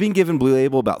 I've been given Blue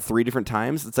Label about 3 different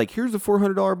times. It's like, here's a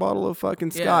 $400 bottle of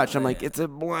fucking Yeah, scotch. I'm like, it's a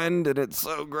blend and it's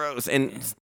so gross. And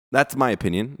that's my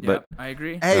opinion. But I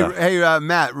agree. Hey,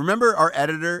 Matt, remember our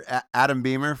editor, Adam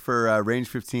Beamer for Range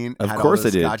 15? Of had course all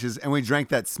those I did. Scotches, and we drank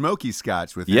that smoky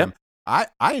scotch with Yep. him.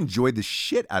 I enjoyed the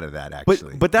shit out of that,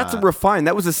 actually. But that's a refined.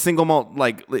 That was a single malt,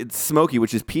 like it's smoky,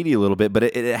 which is peaty a little bit, but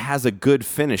it has a good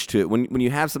finish to it. When you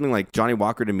have something like Johnny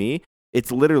Walker, to me, it's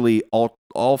literally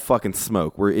all fucking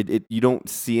smoke. Where you don't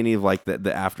see any of like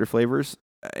the after flavors.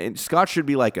 And Scotch should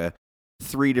be like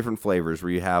 3 different flavors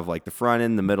where you have like the front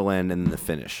end, the middle end, and then the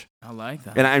finish. I like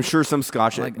that. And I'm sure some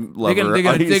Scotch I like it. lover They're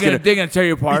gonna tear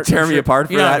you apart. tear me apart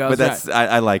for You know how that, it but goes, that's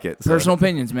I like it. So. Personal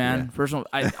opinions, man. Yeah. Personal.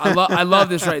 I love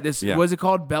this. Right. This Yeah. what's it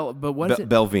called? But what is it?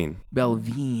 Belvine.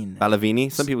 Belvine.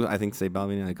 Balvenie. Some people I think say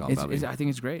Balvenie. I call it It's, Balvenie. I think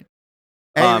it's great.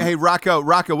 Hey, Rocco,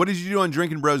 what did you do on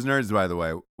Drinking Bros Nerds, by the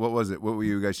way? What was it? What were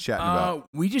you guys chatting about?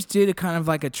 We just did a kind of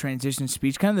like a transition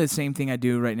speech, kind of the same thing I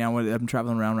do right now. I'm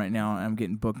traveling around right now. I'm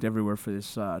getting booked everywhere for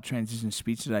this transition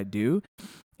speech that I do,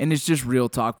 and it's just real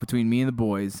talk between me and the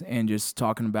boys, and just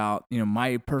talking about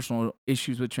my personal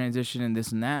issues with transition and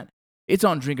this and that. It's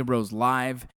on Drinking Bros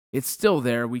Live. It's still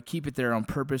there. We keep it there on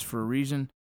purpose for a reason.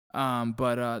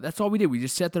 But that's all we did. We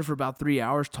just sat there for about 3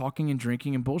 hours talking and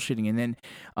drinking and bullshitting. And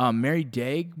then Mary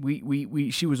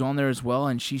Daig, she was on there as well,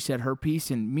 and she said her piece.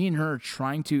 And me and her are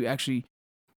trying to actually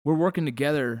we're working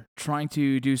together, trying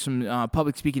to do some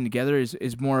public speaking together.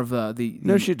 Is more of the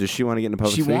No shit. Does she want to get into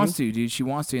public She speaking? wants to, dude. She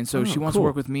wants to, and so she wants to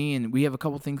work with me. And we have a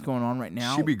couple things going on right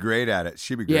now. She'd be great at it.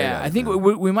 She'd be great. Yeah, at I it, think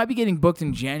man. we might be getting booked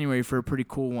in January for a pretty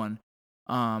cool one.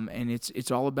 And it's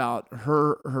all about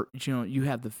her. You know, you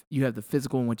have the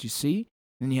physical and what you see,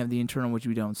 and you have the internal what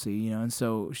you don't see. You know, and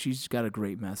so she's got a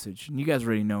great message, and you guys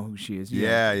already know who she is.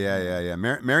 Yeah.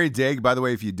 Mary Daig, by the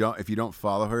way, if you don't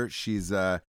follow her, she's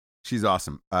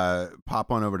awesome.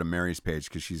 Pop on over to Mary's page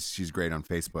because she's great on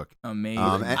Facebook. Amazing.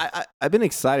 I've been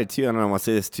excited too. I don't know. I want to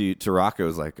say this to Rocco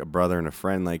as like a brother and a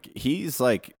friend. Like he's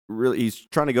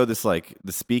trying to go this like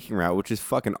the speaking route, which is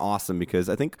fucking awesome because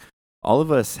I think all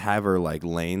of us have our like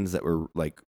lanes that we're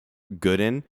like good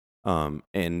in. And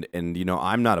you know,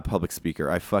 I'm not a public speaker.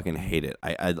 I fucking hate it.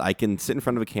 I can sit in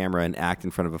front of a camera and act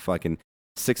in front of a fucking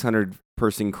 600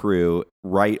 person crew,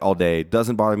 write all day.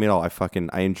 Doesn't bother me at all.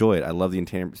 I enjoy it. I love the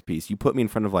entire piece. You put me in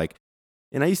front of like,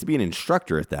 and I used to be an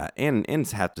instructor at that and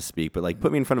have to speak, but like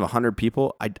put me in front of 100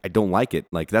 people. I don't like it.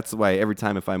 Like that's why every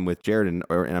time if I'm with Jared and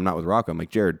I'm not with Rocco, I'm like,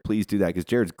 Jared, please do that because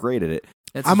Jared's great at it.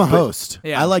 I'm a host.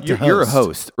 Yeah. I like to host. You're a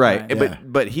host, right? Yeah.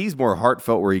 But he's more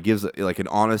heartfelt, where he gives like an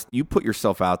honest. You put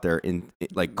yourself out there in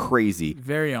like crazy.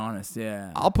 Very honest,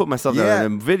 yeah. I'll put myself out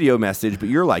in a video message, but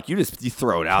you're like you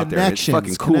throw it out there. And it's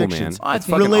fucking cool, man. Connections. I It's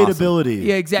think fucking relatability. awesome.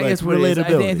 Yeah, exactly. Like, That's what it is.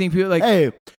 I think people like,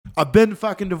 hey, I've been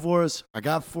fucking divorced. I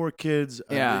got 4 kids.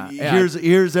 Yeah,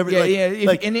 Here's every and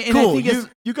I cool. think it's-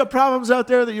 You got problems out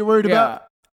there that you're worried about.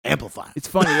 Amplify. It's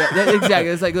funny, exactly.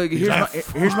 It's like, look,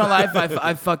 here's my life.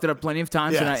 I've fucked it up plenty of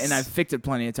times, Yes. and I've fixed it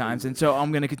plenty of times, and so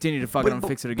I'm gonna continue to fuck it and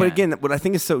fix it again. But again, what I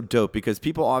think is so dope because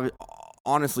people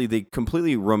honestly they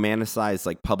completely romanticize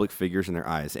like public figures in their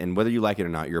eyes, and whether you like it or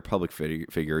not, you're a public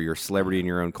figure, you're a celebrity in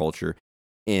your own culture,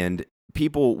 and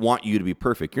people want you to be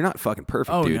perfect. You're not fucking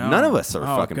perfect, dude. No. None of us are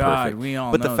fucking God, perfect. we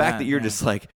all but the know fact that you're yeah. just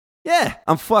like, yeah,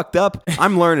 I'm fucked up.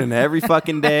 I'm learning every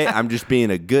fucking day. I'm just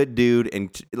being a good dude, and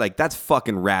like that's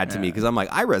fucking rad to me because I'm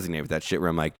like I resonate with that shit. Where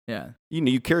I'm like, yeah. you know,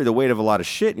 you carry the weight of a lot of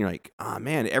shit, and you're like, oh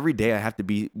man, every day I have to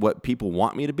be what people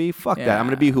want me to be. Fuck that. I'm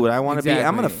gonna be who I want to be.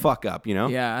 I'm gonna fuck up. You know?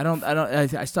 Yeah,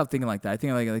 I stopped thinking like that. I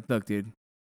think like look, dude.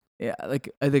 Yeah,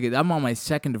 like I think I'm on my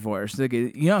second divorce. Like,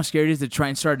 you know how scary it is to try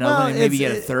and start another one and maybe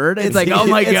get a third. It's like, oh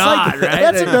my god, right?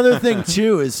 That's another thing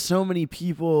too. Is so many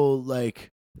people like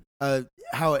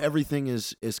how everything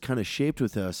is kind of shaped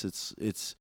with us.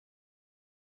 It's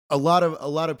a lot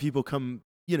of people come.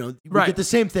 You know, we get the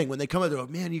same thing when they come out. They're like,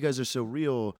 man, you guys are so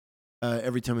real.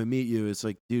 Every time I meet you, it's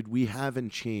like, dude, we haven't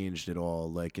changed at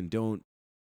all. Like, and don't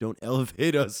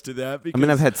elevate us to that. Because, I mean,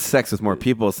 I've had sex with more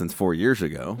people since 4 years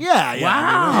ago. Yeah.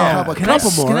 Wow. A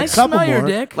couple more. Can I smell your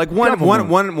dick? Like one or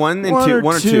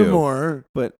two more.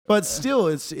 But still,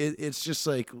 it's just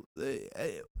like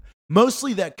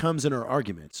mostly that comes in our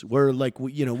arguments where like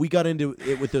we got into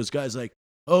it with those guys like,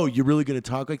 oh, you're really gonna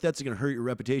talk like that? It's gonna hurt your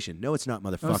reputation. No, it's not,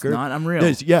 motherfucker. No, it's not. I'm real.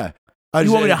 Yeah. You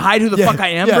want me to hide who the fuck I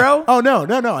am, bro? Oh, no.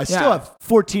 I still have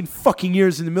 14 fucking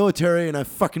years in the military, and I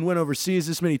fucking went overseas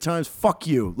this many times. Fuck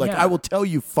you. Like, I will tell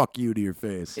you fuck you to your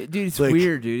face. Dude, it's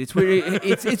weird, dude. It's weird.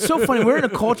 It's so funny. We're in a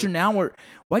culture now where,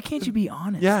 why can't you be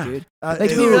honest, dude?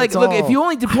 Like, look, if you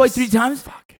only deployed 3 times,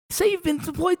 say you've been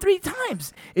deployed 3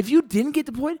 times. If you didn't get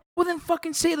deployed, well, then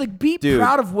fucking say it. Like, be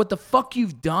proud of what the fuck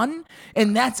you've done,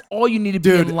 and that's all you need to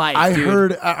be in life, I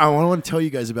heard, I want to tell you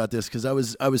guys about this, because I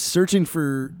was searching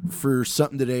for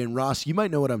something today, and Ross, you might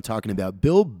know what I'm talking about.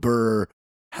 Bill Burr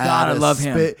had I love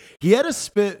him. He had a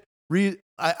spit.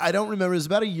 I don't remember. It was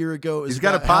about a year ago. He's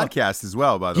got a podcast as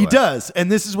well, by the way. He does, and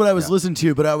this is what I was listening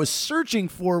to. But I was searching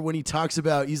for when he talks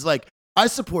about. He's like, I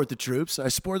support the troops. I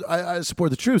support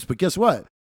the troops. But guess what?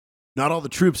 Not all the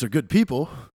troops are good people.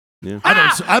 Yeah.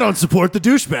 I don't support the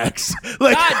douchebags.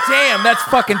 Like, God damn, that's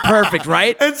fucking perfect,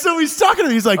 right? And so he's talking to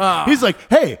me. He's like,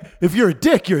 hey, if you're a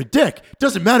dick, you're a dick.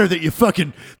 Doesn't matter that you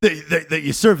fucking that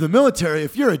you serve the military.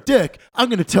 If you're a dick, I'm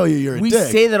gonna tell you you're a dick. We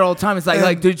say that all the time. It's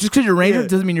like dude, just because you're a Ranger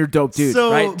doesn't mean you're a dope dude,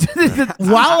 so, right?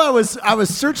 While I was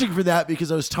searching for that,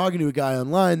 because I was talking to a guy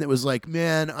online that was like,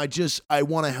 man, I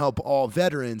want to help all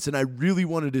veterans, and I really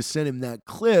wanted to send him that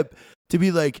clip to be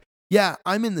like, yeah,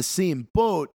 I'm in the same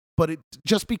boat. But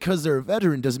just because they're a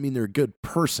veteran doesn't mean they're a good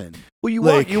person. Well,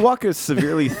 you walk a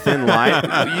severely thin line.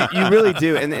 You really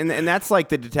do, and that's like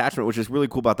the detachment, which is really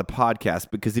cool about the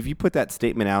podcast. Because if you put that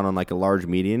statement out on like a large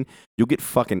median, you'll get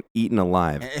fucking eaten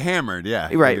alive, hammered. Yeah,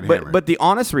 right. But the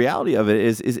honest reality of it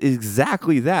is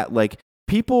exactly that. Like,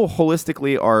 people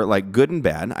holistically are like good and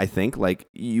bad, I think. Like,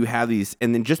 you have these,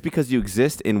 and then just because you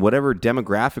exist in whatever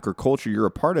demographic or culture you're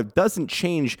a part of doesn't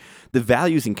change the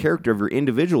values and character of your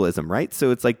individualism, right?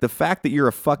 So it's like the fact that you're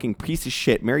a fucking piece of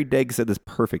shit. Mary Daig said this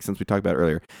perfect since we talked about it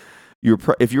earlier.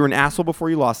 if you were an asshole before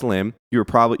you lost a limb, you're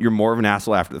more of an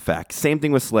asshole after the fact. Same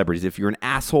thing with celebrities. If you're an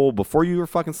asshole before you were a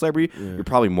fucking celebrity, you're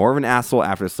probably more of an asshole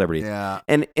after a celebrity. Yeah.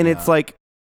 And it's like,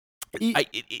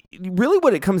 really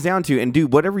what it comes down to, and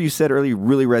dude, whatever you said earlier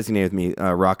really resonated with me,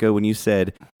 Rocco, when you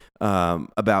said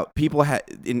about people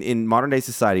in modern day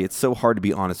society, it's so hard to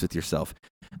be honest with yourself.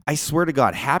 I swear to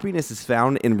God, happiness is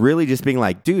found in really just being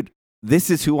like, dude, this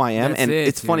is who I am.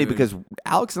 It's funny because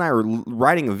Alex and I are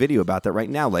writing a video about that right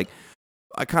now. Like,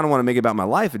 I kind of want to make it about my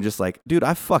life and just like, dude,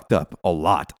 I fucked up a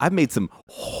lot. I've made some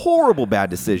horrible bad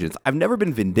decisions. I've never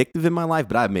been vindictive in my life,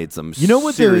 but I've made some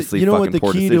seriously fucking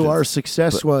poor key decisions. to our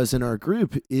success was in our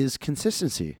group is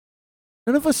consistency.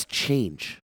 None of us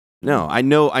change. No, I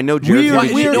know. Jared's You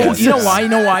know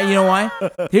why? You know why?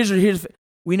 Here's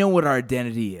we know what our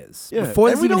identity is. Yeah. Before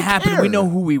this And we even don't happened, care. we know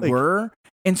who we Like- were.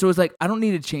 And so it's like, I don't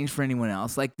need to change for anyone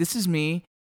else. Like, this is me.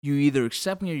 You either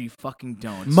accept me or you fucking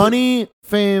don't. Money,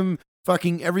 fame,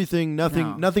 fucking everything, No.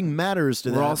 nothing matters to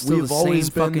We're that. all still We've the always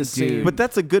same been fucking the same. dude. But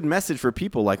that's a good message for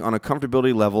people, like on a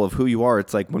comfortability level of who you are.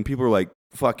 It's like when people are like,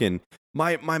 fucking,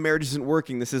 my marriage isn't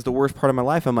working. This is the worst part of my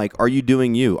life. I'm like, are you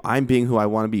doing you? I'm being who I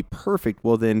want to be. Perfect.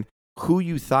 Well, then who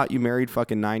you thought you married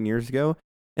fucking 9 years ago?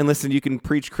 And listen, you can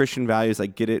preach Christian values. I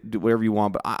get it, do whatever you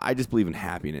want, but I just believe in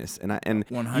happiness. And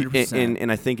 100%.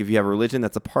 And I think if you have a religion,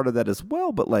 that's a part of that as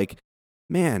well. But like,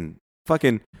 man,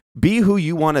 fucking be who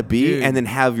you want to be, Dude. and then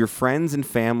have your friends and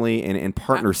family and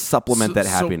partners supplement that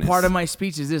happiness. So part of my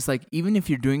speech is this: like, even if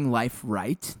you're doing life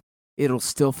right, it'll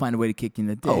still find a way to kick you in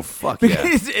the dick. Oh, fuck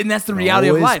yeah. And that's the reality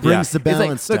of Always life. brings the It's like,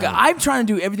 balance look, down. I'm trying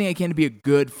to do everything I can to be a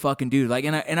good fucking dude. Like,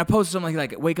 and I posted something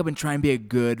like, wake up and try and be a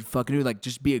good fucking dude. Like,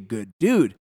 just be a good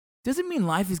dude. Doesn't mean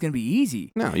life is gonna be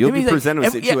easy. No, you'll It be means, like, presented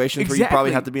with situations where you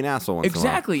probably exactly. have to be an asshole once in a while.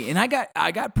 Exactly. And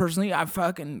I got personally, I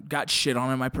fucking got shit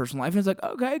on in my personal life. And it's like,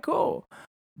 okay, cool.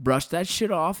 Brush that shit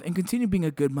off and continue being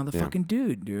a good motherfucking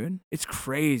dude. It's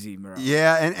crazy, bro.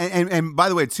 Yeah, and by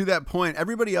the way, to that point,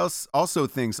 everybody else also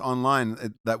thinks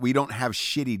online that we don't have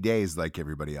shitty days like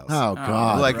everybody else. Oh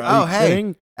God! Like, Are oh you hey,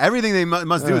 kidding? everything they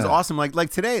must do is awesome. Like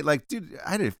today, like dude,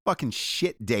 I had a fucking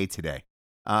shit day today.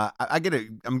 I'm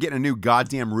getting a new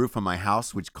goddamn roof on my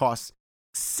house, which costs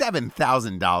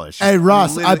 $7,000. Hey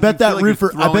Ross, I bet that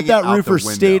roofer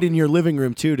stayed stayed in your living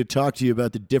room too to talk to you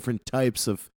about the different types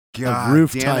of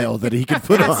roof tile that he could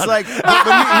put on. It's like, but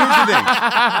here's the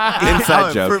thing.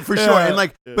 Inside joke. For sure. And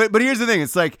like, but here's the thing.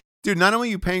 It's like, dude, not only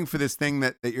are you paying for this thing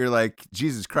that you're like,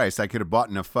 Jesus Christ, I could have bought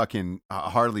in a fucking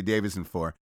Harley Davidson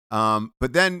for.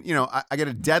 But then, I get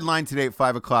a deadline today at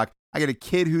 5:00. I get a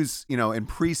kid who's, in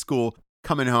preschool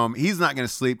coming home. He's not going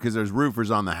to sleep because there's roofers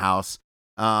on the house.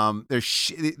 They're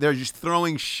just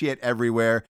throwing shit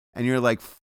everywhere. And you're like,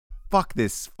 fuck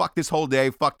this whole day.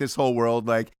 Fuck this whole world.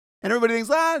 Like, and everybody thinks,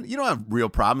 you don't have real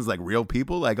problems like real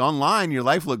people. Like online, your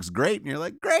life looks great. And you're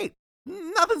like, great.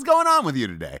 Nothing's going on with you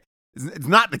today. It's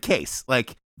not the case.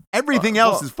 Like everything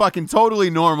else is fucking totally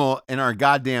normal in our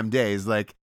goddamn days.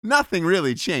 Like nothing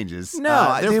really changes.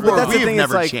 No, therefore, but that's the we've thing.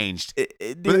 never it's like, changed.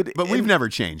 Dude, but we've never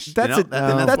changed. That's and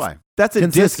that's why. That's a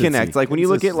Consistency. disconnect. Like when you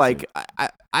look at like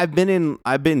I've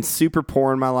been super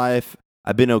poor in my life.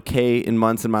 I've been okay in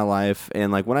months in my life,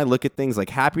 and like when I look at things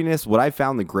like happiness, what I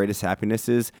found the greatest happiness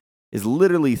is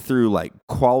literally through like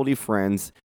quality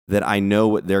friends that I know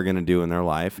what they're gonna do in their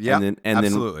life. Yeah,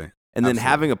 absolutely. Then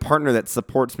having a partner that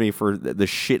supports me for the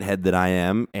shithead that I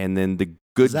am, and then the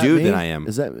good dude that I am.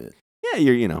 Is that? Yeah,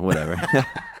 you're whatever.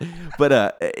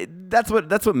 But that's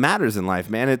what matters in life,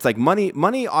 man. It's like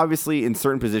money obviously in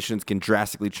certain positions can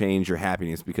drastically change your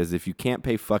happiness, because if you can't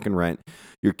pay fucking rent,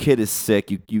 your kid is sick,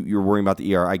 you're worrying about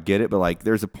the ER. I get it, but like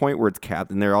there's a point where it's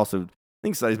capped, and they're also, I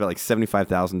think studies about like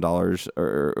 $75,000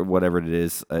 or whatever it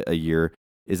is a year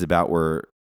is about where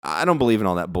I don't believe in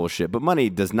all that bullshit, but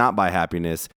money does not buy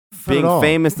happiness. Being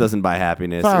famous doesn't buy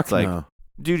happiness. Fuck it's like, no.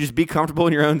 dude, just be comfortable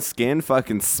in your own skin,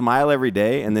 fucking smile every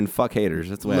day, and then fuck haters.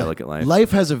 That's the way I look at life.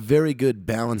 Life has a very good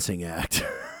balancing act.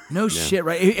 No shit,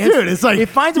 right? Dude, it's like it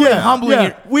finds a way of humbling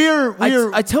it. We're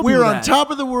I tell we're people on that. top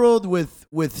of the world with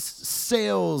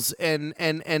sales and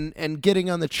getting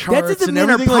on the charts doesn't and mean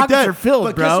our everything like pockets that. are filled,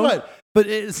 but bro. Guess what? But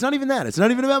it's not even that. It's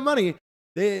not even about money.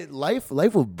 Life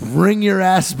will bring your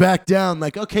ass back down.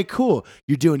 Like, okay, cool.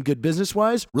 You're doing good business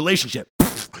wise. Relationship.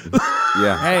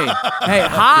 Yeah. Hey,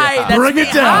 hi. That's Bring me.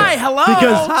 it down. Hi, hello.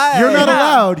 Because you're not Yeah.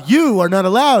 allowed. You are not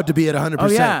allowed to be at 100%. Oh,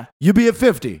 yeah. You be at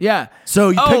 50. Yeah. So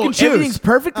you pick and choose. Everything's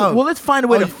perfect. Oh. Well, let's find a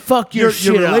way to fuck your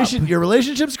shit up. Your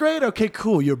relationship's great. Okay,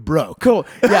 cool. You're broke. Cool.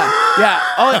 Yeah.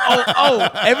 Oh.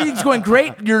 Everything's going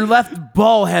great. Your left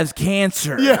ball has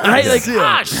cancer. Yeah. Right. Like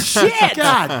shit.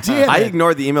 God damn it. I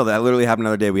ignored the email that literally happened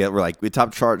another day. We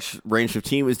top chart range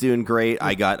 15 was doing great.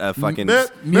 I got a fucking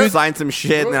signed some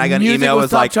shit, and then I got an Music email was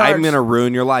was top like, charts. "I'm gonna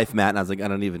ruin your life, Matt." And I was like, "I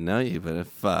don't even know you, but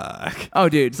fuck." Oh,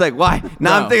 dude. It's like, why?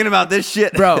 Now I'm Bro. thinking about this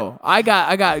shit, Bro, I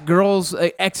got girls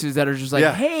exes that are just like,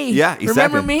 Yeah. hey, Yeah,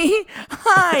 remember exactly. me?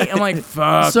 Hi. I'm like,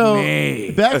 fuck So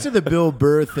me. back to the Bill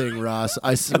Burr thing, Ross.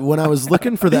 When I was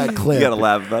looking for that clip, You gotta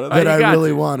laugh about it. that You I got really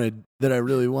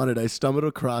to. wanted, I stumbled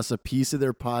across a piece of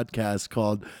their podcast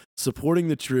called Supporting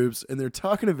the Troops, and they're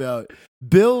talking about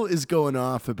Bill is going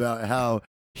off about how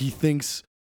he thinks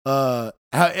and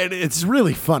it's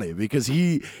really funny because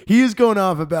he is going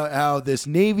off about how this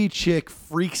Navy chick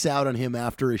freaks out on him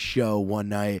after a show one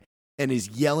night and is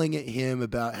yelling at him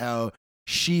about how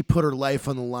she put her life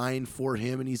on the line for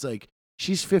him, and he's like,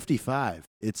 she's 55.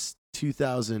 It's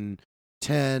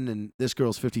 2010 and this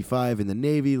girl's 55 in the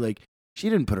Navy. Like, she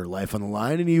didn't put her life on the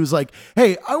line. And he was like,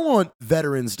 hey, I want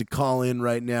veterans to call in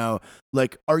right now.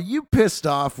 Like, are you pissed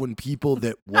off when people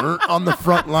that weren't on the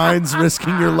front lines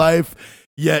risking your life,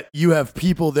 yet you have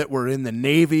people that were in the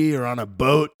Navy or on a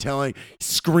boat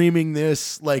screaming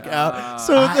this like out?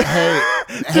 So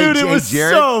dude, it was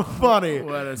Jared, so funny.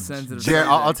 What a sensitive Jared,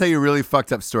 I'll subject. tell you a really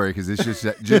fucked up story because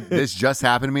this just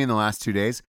happened to me in the last 2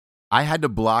 days. I had to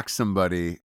block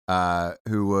somebody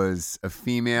who was a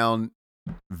female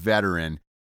veteran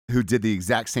who did the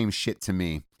exact same shit to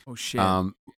me. Oh, shit.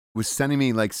 Was sending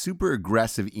me like super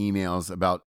aggressive emails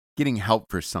about getting help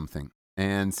for something.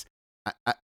 And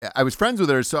I was friends with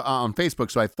her on Facebook,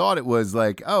 so I thought it was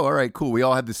like, oh, all right, cool. We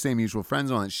all had the same mutual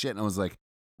friends and all that shit. And I was like,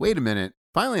 wait a minute.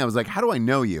 Finally, I was like, how do I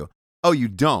know you? Oh, you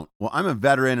don't. Well, I'm a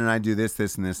veteran and I do this,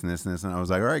 this, and this, and this, and this. And I was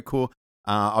like, all right, cool.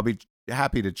 I'll be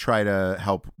happy to try to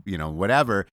help,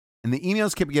 whatever. And the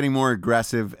emails kept getting more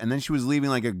aggressive. And then she was leaving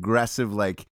like aggressive,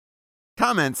 like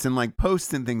comments and like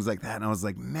posts and things like that. And I was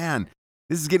like, man,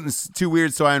 this is getting too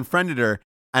weird. So I unfriended her.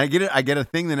 And I get a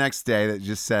thing the next day that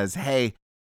just says, hey,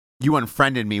 you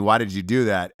unfriended me. Why did you do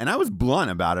that? And I was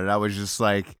blunt about it. I was just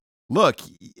like, look,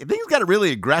 if things got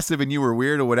really aggressive and you were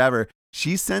weird or whatever,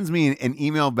 she sends me an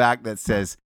email back that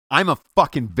says, I'm a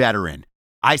fucking veteran.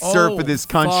 I serve for this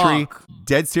country. Fuck.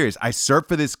 Dead serious. I serve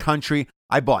for this country.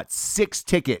 I bought 6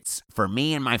 tickets for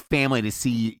me and my family to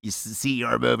see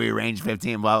your movie, Range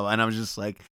 15, blah, blah. And I was just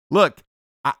like, look,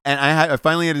 I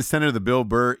finally had to send her the Bill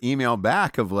Burr email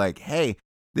back of like, hey,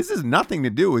 this has nothing to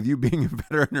do with you being a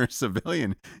veteran or a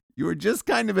civilian. You were just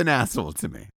kind of an asshole to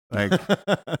me. Like,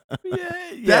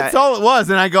 that's all it was.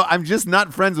 And I go, I'm just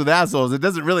not friends with assholes. It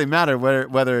doesn't really matter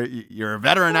whether you're a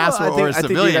veteran asshole or a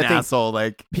civilian asshole.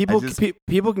 Like, people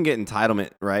can get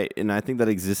entitlement, right? And I think that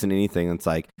exists in anything. It's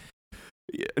like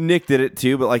Nick did it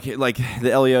too, but like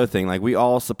the LEO thing, like we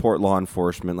all support law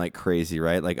enforcement like crazy,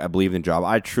 right? Like I believe in the job.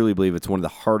 I truly believe it's one of the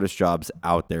hardest jobs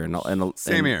out there. And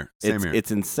Same here.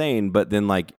 It's insane, but then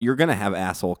like you're gonna have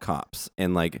asshole cops,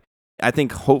 and like I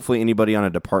think hopefully anybody on a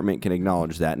department can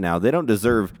acknowledge that. Now they don't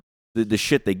deserve the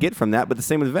shit they get from that, but the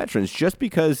same with veterans. Just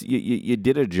because you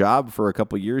did a job for a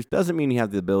couple years doesn't mean you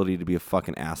have the ability to be a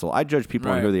fucking asshole. I judge people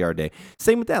on who they are today.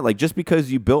 Same with that. Like just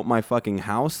because you built my fucking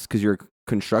house because you're a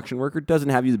construction worker doesn't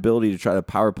have you the ability to try to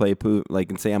power play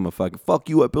and say I'm a fucking fuck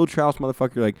you, I built your house,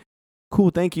 motherfucker. Like, cool,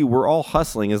 thank you. We're all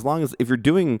hustling as long as if you're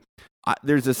doing.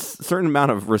 There's a certain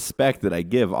amount of respect that I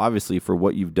give, obviously, for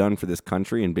what you've done for this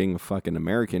country and being a fucking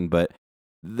American, but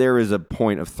there is a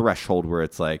point of threshold where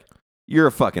it's like, you're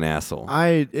a fucking asshole.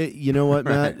 You know what,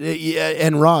 Matt? Yeah,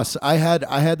 and Ross, I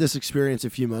had this experience a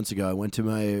few months ago. I went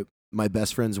to my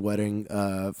best friend's wedding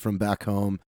from back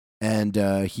home, and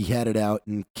he had it out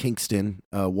in Kingston,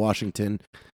 Washington.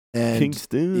 And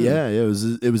Kingston. Yeah, it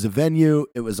was a venue.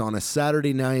 It was on a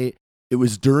Saturday night. It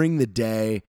was during the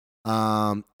day,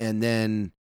 and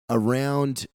then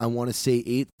around I want to say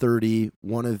 8:30,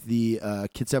 one of the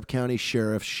Kitsap County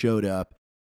sheriffs showed up.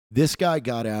 This guy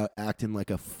got out acting like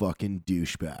a fucking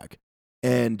douchebag.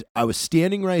 And I was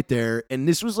standing right there, and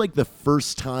this was like the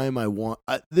first time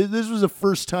this was the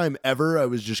first time ever I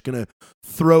was just going to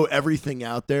throw everything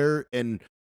out there and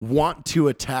want to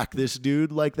attack this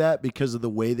dude like that because of the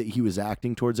way that he was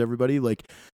acting towards everybody.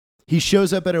 Like, he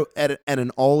shows up at an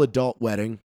all-adult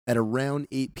wedding at around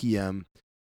 8 p.m.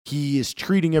 He is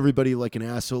treating everybody like an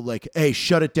asshole, like, hey,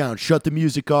 shut it down. Shut the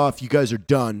music off. You guys are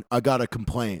done. I got a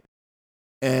complaint.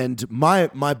 And my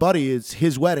buddy, it's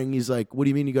his wedding. He's like, what do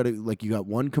you mean you got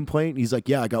one complaint? He's like,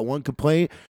 yeah, I got one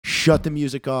complaint. Shut the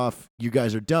music off. You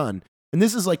guys are done. And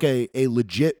this is like a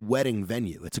legit wedding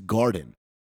venue. It's a garden.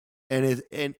 And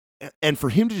for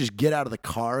him to just get out of the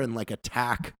car and like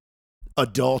attack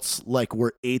adults like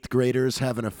we're 8th graders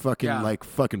having a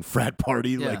fucking frat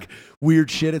party, like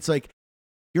weird shit. It's like,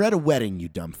 you're at a wedding, you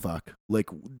dumb fuck. Like,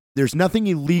 there's nothing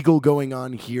illegal going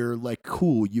on here. Like,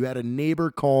 cool, you had a neighbor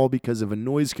call because of a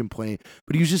noise complaint,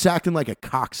 but he was just acting like a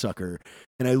cocksucker.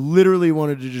 And I literally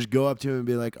wanted to just go up to him and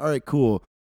be like, all right, cool.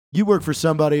 You work for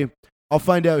somebody. I'll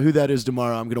find out who that is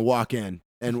tomorrow. I'm going to walk in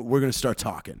and we're going to start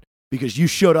talking because you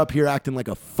showed up here acting like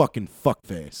a fucking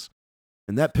fuckface.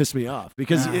 And that pissed me off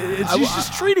because he's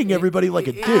just treating everybody like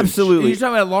a douche. Absolutely. You're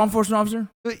talking about a law enforcement officer?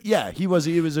 Yeah, he was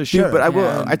a sheriff. Dude,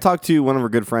 but I talked to one of our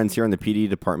good friends here in the PD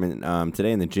department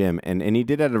today in the gym, and he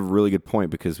did have a really good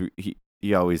point because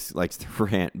he always likes to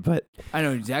rant. But I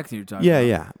know exactly what you're talking about.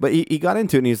 Yeah. But he got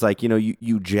into it, and he's like,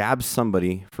 you jab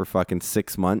somebody for fucking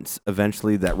 6 months,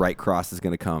 eventually that right cross is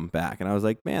going to come back. And I was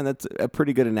like, man, that's a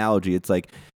pretty good analogy. It's like,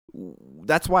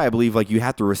 that's why I believe like you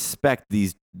have to respect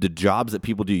the jobs that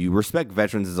people do. You respect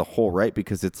veterans as a whole, right?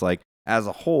 Because it's like as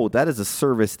a whole, that is a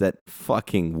service that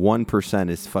fucking 1%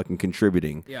 is fucking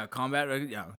contributing. Yeah, combat.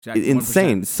 Yeah, exactly.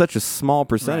 Insane. 1%. Such a small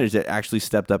percentage that actually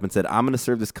stepped up and said, "I'm going to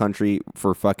serve this country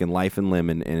for fucking life and limb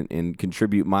and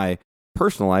contribute my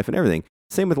personal life and everything."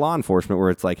 Same with law enforcement, where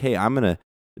it's like, "Hey, I'm going to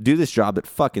do this job that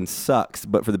fucking sucks,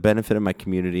 but for the benefit of my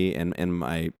community and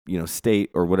my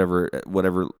state or whatever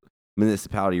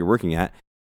municipality you're working at."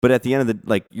 But at the end of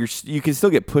the you can still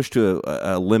get pushed to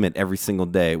a limit every single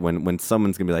day when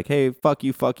someone's gonna be like, hey, fuck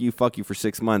you for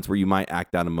 6 months, where you might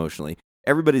act out emotionally.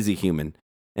 Everybody's a human,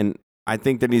 and I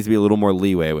think there needs to be a little more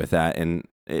leeway with that. And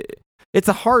it's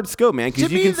a hard scope, man,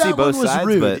 because you can see both sides.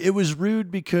 Rude. But it was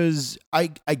rude because I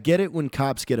get it when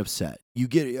cops get upset. You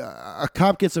get a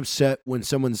cop gets upset when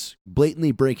someone's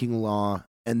blatantly breaking the law.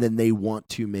 And then they want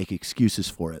to make excuses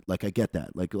for it. Like, I get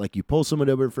that. Like you pull someone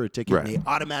over for a ticket and they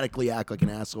automatically act like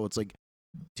an asshole. It's like,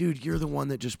 dude, you're the one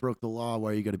that just broke the law. Why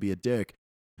are you going to be a dick?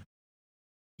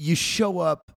 You show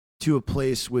up to a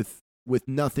place with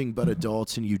nothing but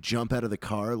adults and you jump out of the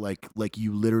car like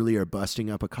you literally are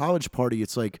busting up a college party.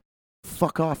 It's like,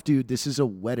 fuck off, dude. This is a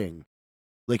wedding.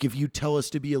 Like, if you tell us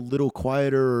to be a little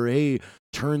quieter or, hey,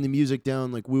 turn the music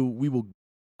down, like we will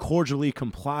cordially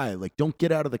comply. Like, don't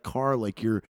get out of the car like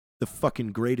you're the fucking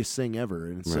greatest thing ever.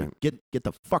 And it's like, get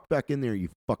the fuck back in there, you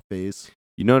fuck face.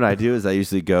 you know what I do is I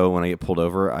usually go when I get pulled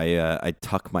over. I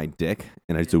tuck my dick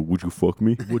and I say, "Would you fuck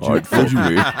me?" I'd fuck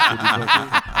you.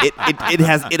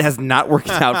 It has not worked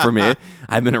out for me.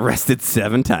 I've been arrested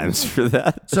 7 times for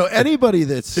that. So anybody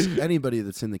that's in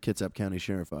the Kitsap County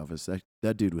Sheriff Office,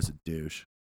 that dude was a douche.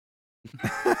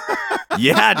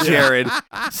 Yeah, Jared.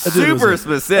 Super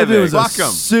specific. That dude was a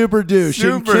Welcome. super douche.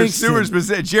 in Kingston. Super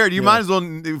specific. Jared, you might as well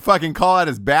fucking call out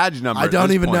his badge number. I at don't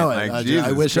this even point. know it. Like, I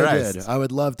Jesus wish Christ. I did. I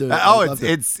would love to.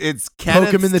 It's Kenneth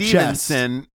poke him in the chest.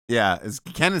 Stevenson. Yeah, it's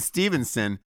Kenneth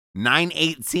Stevenson,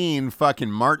 918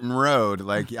 fucking Martin Road.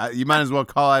 Like, you might as well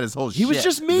call out his whole shit. He was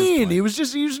just at this mean. point. He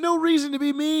was no reason to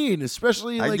be mean,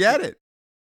 especially like. I get it.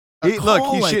 He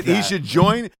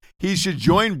He should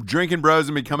join Drinking Bros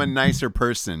and become a nicer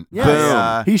person.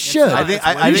 Yeah, he should. I think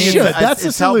That's the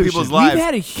it's helped solution. people's We've lives.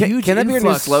 had a huge Can that be our new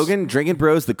influx. slogan? Drinking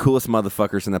Bros, the coolest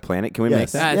motherfuckers on the planet. Can we make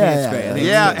that? I think it's great. I think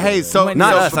Yeah. it's Hey, so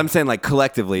Not so- us. I'm saying like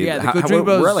collectively. Yeah, the Good Drink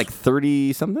we're Bros- at like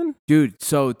 30 something. Dude,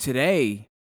 so today,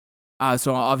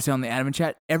 so obviously on the admin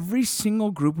chat, every single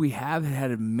group we have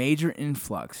had a major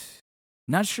influx.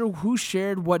 Not sure who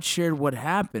shared what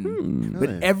happened, but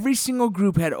every single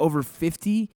group had over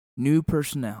 50 new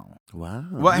personnel. Wow.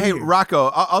 Well, hey,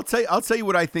 Rocco, I'll tell you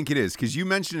what I think it is, because you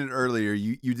mentioned it earlier.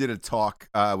 You did a talk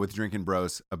with Drinking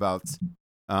Bros about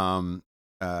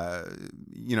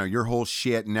your whole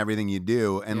shit and everything you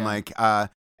do, and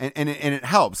and it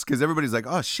helps because everybody's like,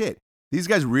 oh shit, these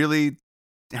guys really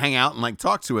hang out and like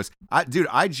talk to us.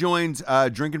 I joined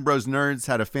Drinking Bros Nerds,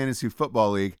 had a fantasy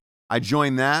football league. I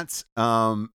joined that,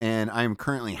 and I am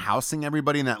currently housing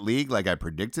everybody in that league like I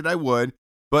predicted I would.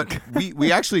 But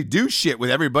we actually do shit with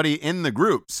everybody in the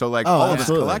group. So like all of us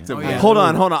absolutely. collectively. Oh, yeah. Hold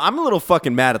on. I'm a little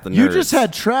fucking mad at the nerds. You just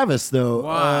had Travis though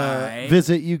Why?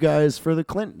 visit you guys for the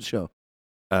Clinton show.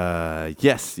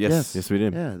 Yes, we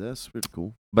did. Yeah, that's pretty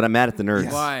cool. But I'm mad at the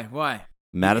nerds. Why?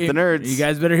 Mad at the nerds. You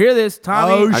guys better hear this,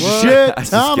 Tommy. Oh I'm just shit, kidding.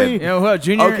 Tommy! You know what,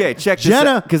 Junior? Okay, check this Jenna.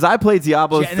 out. Because I played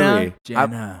Diablo 3.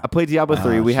 Jenna. I played Diablo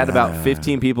 3. We had about Jenna.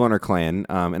 15 people in our clan.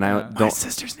 And I My don't.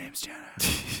 sister's name's Jenna.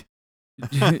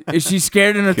 Is she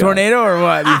scared in a tornado or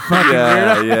what? You fucking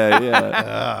weirdo.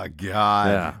 Yeah. Oh God.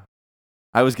 Yeah.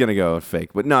 I was gonna go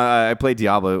fake, but no, I play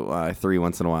Diablo 3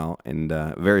 once in a while, and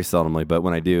very seldomly. But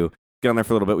when I do, get on there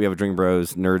for a little bit. We have a Drinking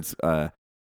Bros Nerds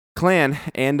clan,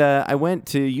 and I went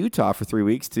to Utah for 3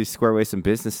 weeks to square away some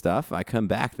business stuff. I come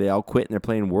back, they all quit, and they're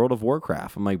playing World of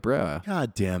Warcraft. I'm like, bro,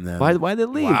 God damn them. why they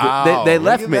leave? Wow, They look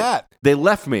left at me. that. They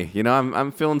left me. You know,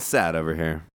 I'm feeling sad over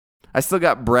here. I still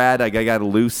got Brad. I got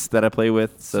Luce that I play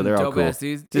with, so Some they're all dope cool. ass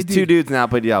dudes. Just Dude, two dudes now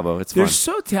play Diablo. It's They're fun.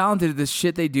 so talented at the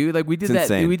shit they do. Like we did It's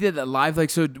that. insane. We did that live. Like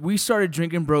so, we started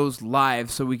Drinking Bros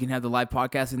live so we can have the live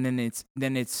podcast, and then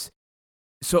it's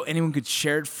so anyone could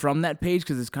share it from that page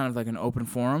because it's kind of like an open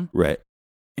forum. Right.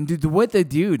 And dude, what they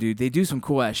do, they do some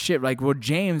cool ass shit. Like well,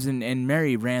 James and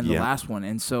Mary ran the Yeah. last one,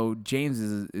 and so James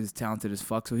is talented as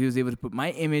fuck. So he was able to put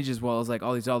my image as well as like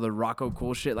all these other Rocco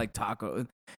cool shit like Taco.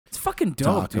 It's fucking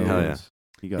dope, dude. Hell yeah.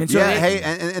 You got And so Yeah, they-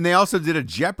 hey, and they also did a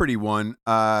Jeopardy one,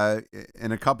 and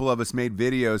a couple of us made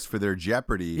videos for their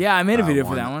Jeopardy. Yeah, I made a video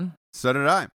for that one. So did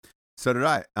I.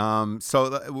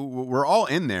 We're all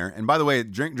in there. And by the way,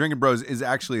 Drinking Bros is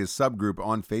actually a subgroup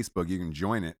on Facebook. You can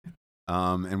join it.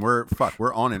 And we're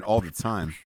on it all the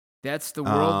time. That's the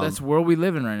world. That's the world we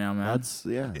live in right now, man. That's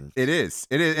It is,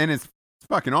 and it's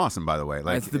fucking awesome. By the way,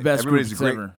 like That's the best group everybody's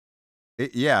great. ever.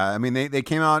 Yeah, I mean they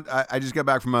came out. I just got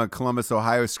back from a Columbus,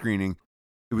 Ohio screening.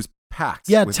 It was packed.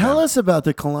 Yeah, with tell them. us about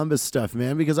the Columbus stuff,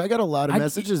 man, because I got a lot of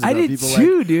messages I about did people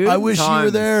too, like, dude. I wish you were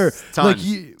Tons, there. tons. Like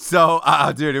you, So,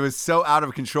 dude, it was so out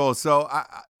of control. So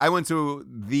I went to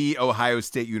the Ohio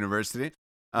State University.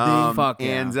 Fuck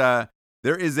yeah. And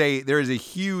there is a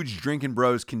huge Drinking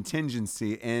Bros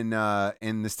contingency in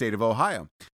the state of Ohio.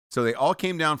 So they all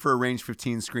came down for a Range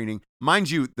 15 screening. Mind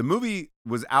you, the movie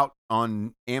was out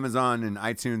on Amazon and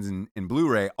iTunes and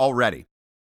Blu-ray already.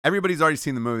 Everybody's already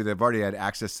seen the movie. They've already had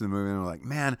access to the movie. And they're like,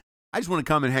 man, I just want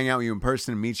to come and hang out with you in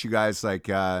person and meet you guys. Like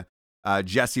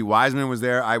Jesse Wiseman was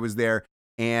there. I was there.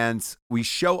 And we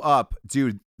show up.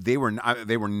 Dude, they were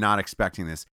not expecting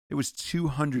this. It was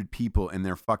 200 people in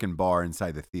their fucking bar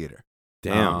inside the theater.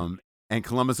 Damn. And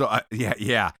Columbus,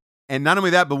 yeah. And not only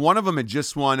that, but one of them had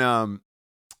just won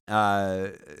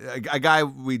a guy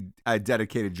we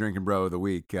dedicated Drinking Bro of the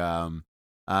Week,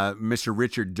 Mr.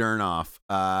 Richard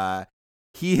Durnoff.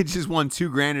 He had just won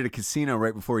 $2,000 at a casino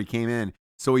right before he came in.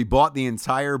 So he bought the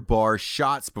entire bar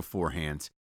shots beforehand.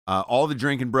 All the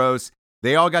Drinking Bros,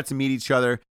 they all got to meet each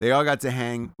other. They all got to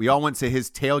hang. We all went to his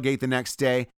tailgate the next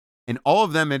day. And all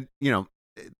of them had, the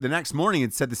next morning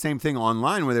had said the same thing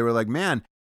online where they were like, man,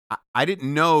 I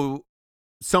didn't know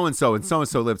so-and-so and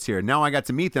so-and-so lived here. Now I got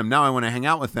to meet them. Now I want to hang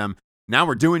out with them. Now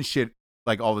we're doing shit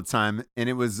like all the time. And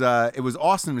it was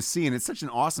awesome to see. And it's such an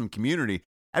awesome community.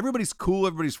 Everybody's cool.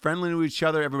 Everybody's friendly to each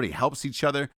other. Everybody helps each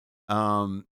other.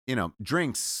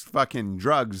 Drinks, fucking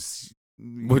drugs,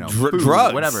 food,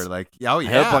 drugs? whatever. Like, oh yeah,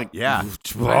 Help, like, yeah. I've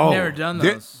never done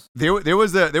those. There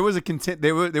was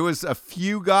a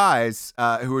few guys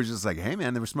who were just like, hey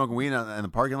man, they were smoking weed in the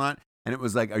parking lot, and it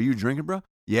was like, are you drinking, bro?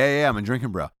 Yeah, I'm a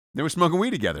drinking, bro. They were smoking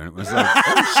weed together, and it was like,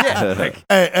 oh shit! Like,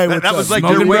 hey, that was like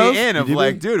Smoking their way Bros? in of You do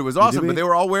like, me? dude, it was You do awesome. me? But they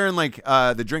were all wearing like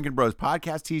the Drinking Bros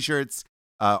podcast T-shirts,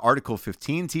 Article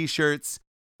 15 T-shirts,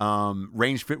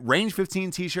 Range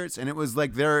 15 T-shirts, and it was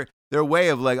like their way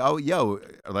of like, oh yo,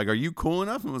 like, are you cool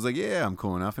enough? And it was like, yeah, I'm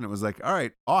cool enough. And it was like, all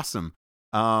right, awesome.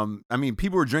 I mean,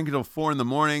 people were drinking till 4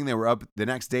 a.m. They were up the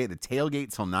next day at the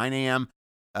tailgate till 9 a.m.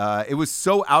 It was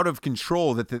so out of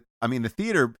control that the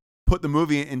theater put the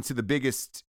movie into the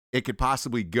biggest it could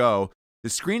possibly go. The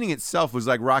screening itself was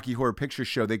like Rocky Horror Picture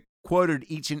Show. They quoted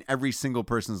each and every single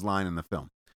person's line in the film.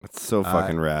 That's so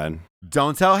fucking rad.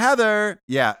 Don't tell Heather.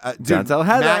 Yeah. Dude, Don't tell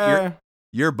Heather. Matt,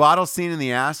 your bottle scene in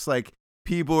the ass, like,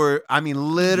 people were, I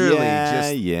mean, literally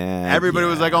everybody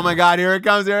was like, oh my God, here it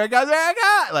comes.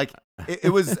 Like,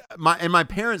 it was, my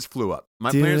parents flew up.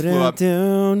 My parents flew up.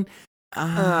 And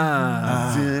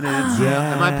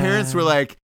my parents were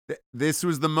like, this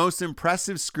was the most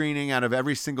impressive screening out of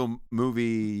every single movie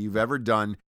you've ever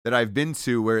done that I've been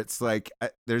to, where it's like,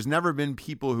 there's never been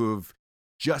people who have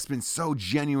just been so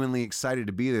genuinely excited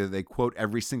to be there. They quote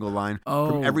every single line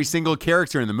from every single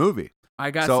character in the movie.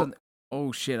 I got something.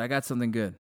 Oh shit! I got something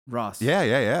good, Ross. Yeah.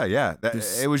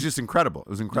 It was just incredible. It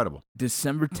was incredible.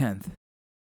 December 10th.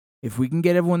 If we can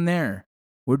get everyone there,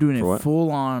 we're doing For a what?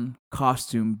 full-on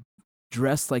costume,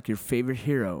 dressed like your favorite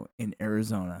hero in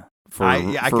Arizona. I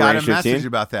got Range a message 15?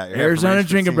 about that. Yeah, Arizona Range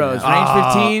Drinking 15, Bros. yeah.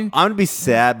 Range 15. I'm gonna be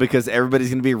sad because everybody's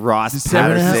gonna be Ross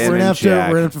December- Patterson We're gonna and have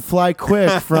Jack. to fly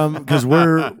quick from because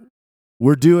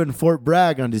we're doing Fort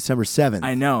Bragg on December 7th.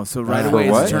 I know. So right For away,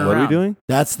 what? it's a turnaround. What are we doing?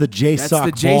 That's the That's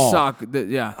JSOC the ball.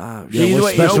 JSOC. Yeah. Yeah, Either we're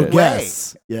way, special no way.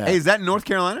 guests. Yeah. Hey, is that in North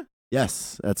Carolina?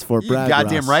 Yes, that's Fort You Bragg.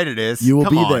 goddamn Ross. right it is. You will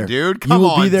Come be on, there, dude. You Come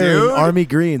will on, be there dude. in Army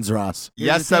Greens, Ross.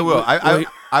 Yes, I will.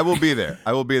 I will be there.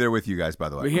 I will be there with you guys. By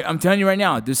the But way, here, I'm telling you right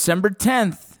now, December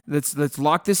 10th. Let's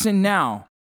lock this in now.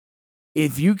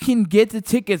 If you can get the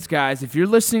tickets, guys, if you're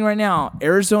listening right now,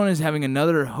 Arizona is having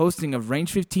another hosting of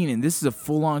Range 15, and this is a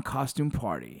full-on costume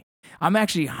party. I'm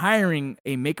actually hiring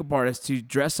a makeup artist to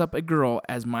dress up a girl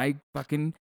as my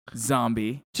fucking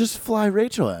zombie. Just fly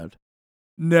Rachel out.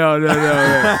 No.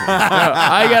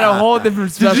 I got a whole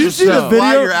different special Did you see the show. video?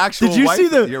 Fly your actual Did you wife- see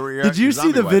the? your Did you see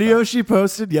zombie the wife video out. she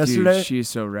posted yesterday? Dude, she's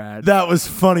so rad. That was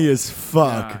funny as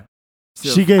fuck. God. So-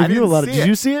 She gave I you a didn't lot of. see Did it.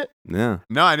 you see it? Yeah.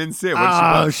 No, I didn't see it. What did she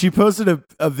post? She posted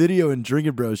a video in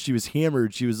Drinking Bros. She was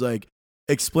hammered. She was like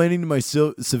explaining to my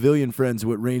civilian friends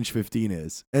what Range 15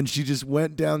 is, and she just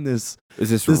went down this Is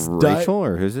this diet. Rachel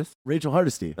or who's this? Rachel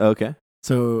Hardesty. Okay.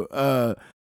 So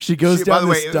she goes By down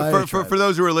the this way, diatribe. for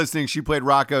those who are listening, she played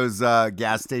Rocco's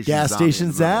gas station gas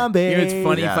station zombie. You know, it's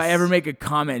funny. Yes. If I ever make a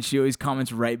comment, she always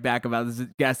comments right back about this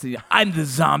gas station. I'm the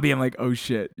zombie. I'm like, oh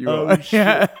shit. You Oh, are.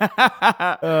 shit.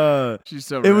 She's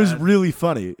so It was rad. really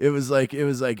funny. It was like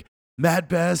Matt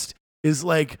Best is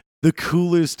like the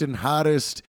coolest and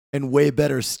hottest and way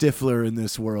better Stifler in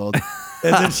this world.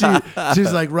 And then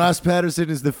she's like, Ross Patterson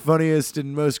is the funniest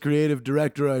and most creative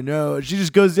director I know. And she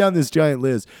just goes down this giant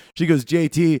list. She goes,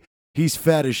 JT, he's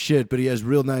fat as shit, but he has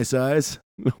real nice eyes.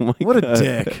 Oh my What a God.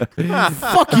 dick.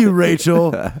 Fuck you,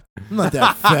 Rachel. I'm not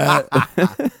that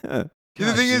fat.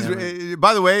 The thing is,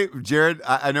 by the way, Jared,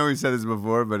 I know we said this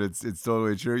before, but it's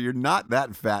totally true. You're not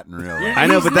that fat in real life. I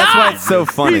know, He's but that's why not. it's so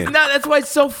funny. He's not. That's why it's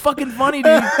so fucking funny,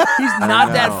 dude. He's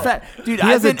not that fat, dude. He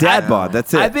has a dad bod.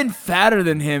 That's it. I've been fatter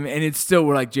than him, and it's still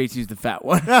we're like JT's the fat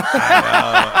one.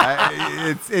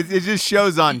 It just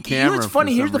shows on camera. You know what's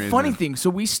funny? for Here's some the funny reason. thing. So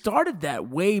we started that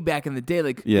way back in the day,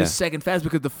 like Yeah. the second fattest,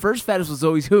 because the first fattest was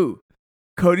always who?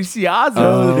 Cody Ciazzo.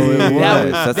 Oh, it That was.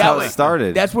 was- That's that how was- it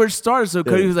started. That's where it started. So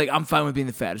Cody Yeah. was like, "I'm fine with being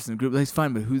the fattest in the group." Like, he's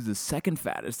fine, but who's the second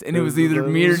fattest? And it was It either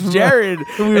was- me or Jared.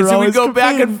 We were and so we always go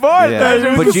back and competing. forth. yeah. That's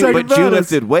Right, what But the you second fattest.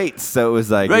 lifted weights, so it was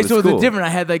like right, it so was it was cool. different. I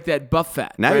had like that buff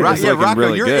fat. Now right? you're just Yeah, looking Rocco,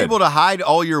 really you're good. able to hide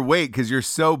all your weight because you're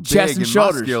so big Chest and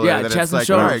shoulders. muscular. Yeah, that chest it's and like,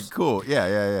 shoulders. all right, cool.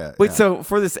 Yeah. Wait, yeah. so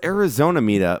for this Arizona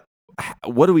meetup,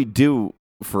 what do we do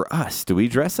for us? Do we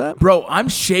dress up? Bro, I'm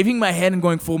shaving my head and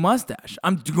going full mustache.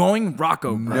 I'm going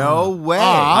Rocco. Bro. No way.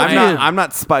 I'm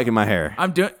not spiking my hair.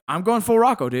 I'm going full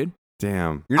Rocco, dude.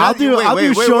 Damn. You're I'll not- do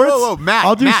wait, shorts. Whoa, Matt.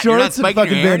 I'll do Matt, you're not shorts and spiking your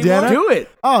fucking hair anymore? bandana. Do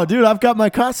it. Oh, dude, I've got my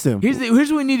costume. Here's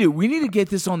what we need to do. We need to get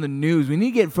this on the news. We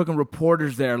need to get fucking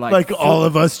reporters there. Like all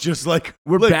of us just like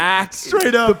we're like, back.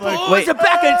 straight up. The Like, boys are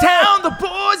back in town. The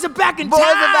boys are back in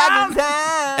town.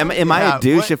 Am I Yeah, a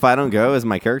douche what- if I don't go as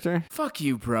my character? Fuck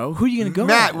you, bro. Who are you gonna go?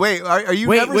 Matt, as? wait, are you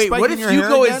Wait, never wait, spiking what if your you hair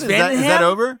go again? as Is that Vanderham?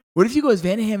 over? What if you go as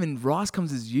Vanderham and Ross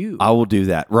comes as you? I will do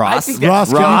that. Ross. think that-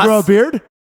 Ross, can you grow a beard?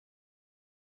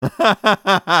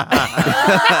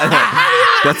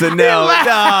 That's a no.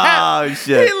 No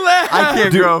shit. I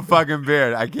can't grow a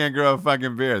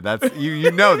fucking beard. That's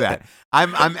you know that.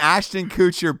 I'm Ashton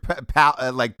Kutcher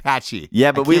like patchy.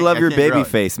 Yeah, but I we can't- love I your can't grow baby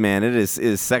it. face, man. It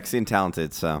is sexy and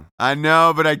talented. So I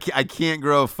know, but I can't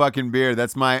grow a fucking beard.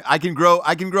 That's my I can grow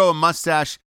a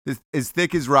mustache as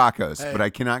thick as Rocco's, Hey. but I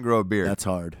cannot grow a beard. That's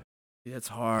hard. That's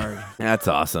hard. that's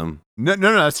awesome. No,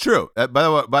 that's true. By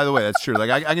the way, that's true.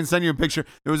 Like I can send you a picture.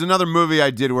 There was another movie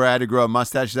I did where I had to grow a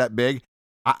mustache that big.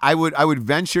 I would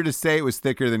venture to say it was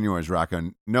thicker than yours, Rocco.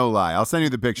 No lie. I'll send you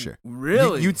the picture.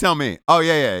 Really? You tell me. Oh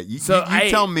yeah. You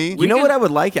tell me. You know what I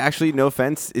would like, actually, no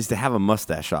offense, is to have a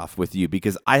mustache off with you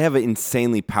because I have an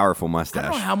insanely powerful I mustache.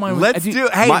 don't know how mine. Let's do.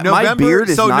 Hey, my November. beard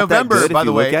is so not that November, good if by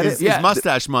the you way, look at is, it. is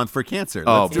mustache month for cancer.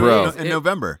 Oh, Let's do bro. it in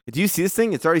November. Do you see this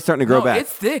thing? It's already starting to grow No, back.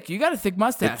 it's thick. You got a thick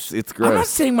mustache. It's I'm not gross.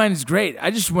 saying mine is great.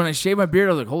 I just when I shave my beard,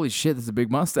 I was like, "Holy shit, that's a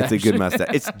big mustache." It's a good mustache.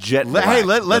 It's jet black. Hey,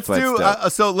 let's That's why do. it's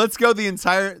dope. So let's go the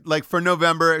entire for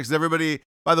November because everybody.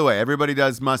 By the way, everybody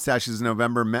does mustaches in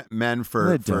November. Men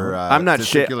for I don't. I'm not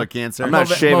testicular cancer. I'm not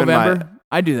shaving my. Movember.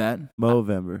 I do that.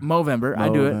 Movember. Movember. I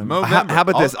do it. Movember. How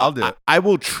about this? I'll do it. I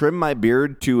will trim my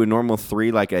beard to a normal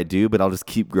 3 like I do, but I'll just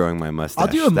keep growing my mustache.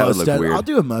 I'll do a That would look mustache. weird. I'll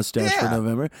do a mustache for Yeah.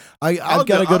 November. I'll I've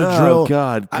got to do- go to oh, drill. Oh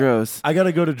God, gross. I got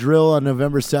to go to drill on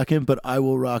November 2nd, but I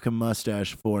will rock a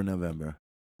mustache for November.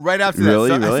 Right after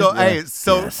Really? that. Really? So Yeah. hey,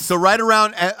 Yes. so right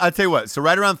around. I'll tell you what. So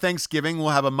right around Thanksgiving, we'll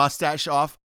have a mustache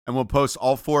off, and we'll post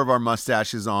all 4 of our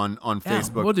mustaches on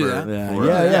Facebook. we'll do that.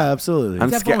 Yeah, absolutely. I'm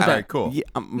Have fun scared. with All that. right, cool. Yeah,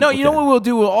 No, you know what we'll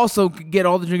do? We'll also get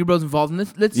all the Drinking Bros involved in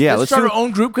this. Let's start do- our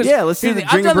own group. let's do the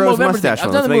Drinking Bros mustache I've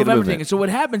one. done Let's the make it a Movember movement. thing. And so what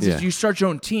happens Yeah. is you start your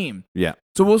own team. Yeah.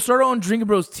 So we'll start our own Drinking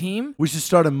Bros team. We should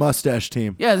start a mustache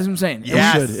team. Yeah, that's what I'm saying.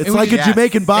 Yes. We should. It's And we like should- a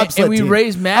Jamaican bobsled and we team.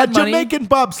 raise mad a money. Jamaican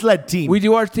bobsled team. We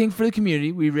do our thing for the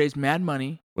community. We raise mad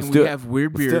money. Let's and do we it. have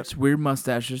weird Let's do beards, weird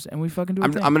mustaches, and we fucking do our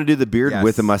I'm thing. going to do the beard Yes.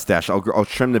 with the mustache. I'll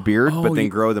trim the beard, Oh, but then you-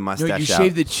 grow the No, mustache you out.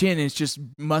 shave the chin, and it's just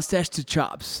mustache to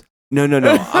chops. No. I'm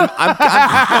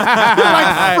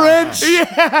like French.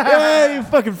 Yeah, you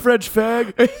fucking French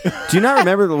fag. Do you not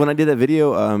remember when I did that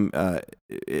video?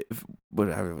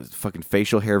 Whatever it was, fucking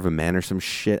facial hair of a man or some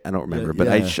shit. I don't remember, but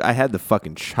yeah. I had the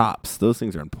fucking chops. Those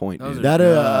things are on point, Those dude. are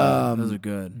That good. Those are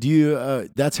good. Do you?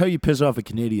 That's how you piss off a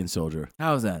Canadian soldier.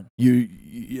 How is that?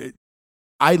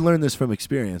 I learned this from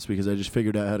experience because I just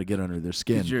figured out how to get under their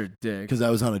skin. Because you're a dick. Because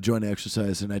I was on a joint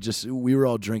exercise and we were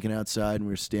all drinking outside and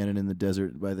we were standing in the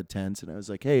desert by the tents and I was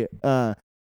like, hey, well,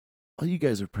 you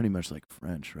guys are pretty much like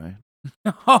French, right?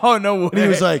 Oh, no way. And he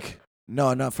was like, no,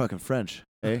 I'm not fucking French,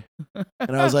 eh?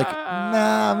 And I was like,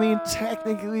 nah, I mean,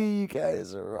 technically you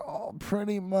guys are all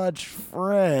pretty much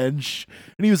French.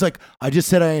 And he was like, I just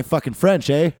said I ain't fucking French,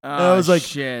 eh? And I was like,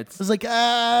 shit. I was like,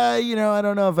 I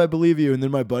don't know if I believe you. And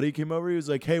then my buddy came over. He was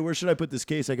like, hey, where should I put this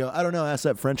case? I go, I don't know. Ask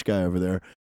that French guy over there. And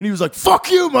he was like, fuck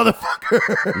you,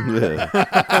 motherfucker.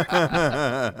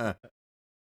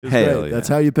 Hell yeah. That's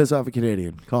how you piss off a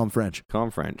Canadian. Call him French. Call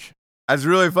 'em French. That's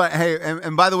really fun. Hey,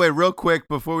 and by the way, real quick,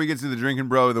 before we get to the Drinking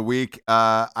Bro of the week,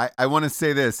 I want to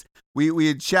say this. We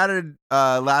had chatted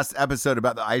last episode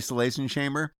about the isolation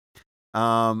chamber.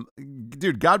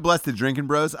 Dude, God bless the Drinking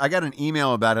Bros. I got an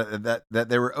email about it that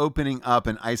they were opening up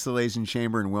an isolation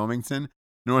chamber in Wilmington,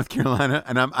 North Carolina,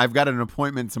 and I've got an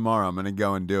appointment tomorrow. I'm going to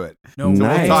go and do it. No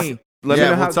Nice. way. Let me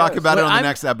know how we'll it talk goes. about it Well, on the I'm-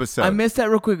 next episode. I missed that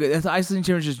real quick. That's the isolation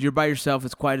chamber. Just you're by yourself.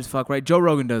 It's quiet as fuck, right? Joe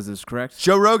Rogan does this, correct?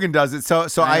 Joe Rogan does it. So I I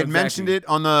know had exactly. mentioned it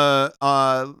on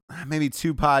the maybe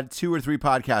 2 or 3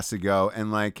 podcasts ago,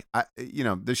 and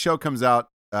the show comes out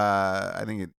I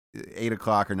think at 8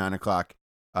 o'clock or 9 o'clock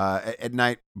at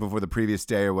night before the previous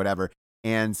day or whatever.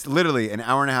 And literally an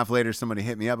hour and a half later, somebody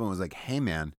hit me up and was like, "Hey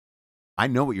man, I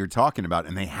know what you're talking about,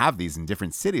 and they have these in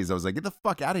different cities." I was like, "Get the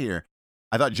fuck out of here."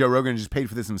 I thought Joe Rogan just paid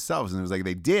for this themselves. And it was like,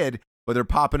 they did, but they're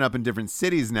popping up in different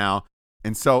cities now.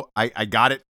 And so I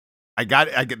got it. I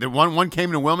get the one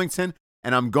came to Wilmington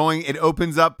and I'm going, it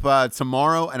opens up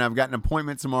tomorrow and I've got an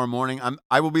appointment tomorrow morning.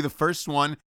 I will be the first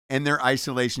one in their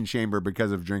isolation chamber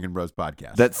because of Drinking Bros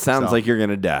podcast. That sounds So, like you're going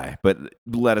to die, but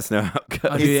let us know how it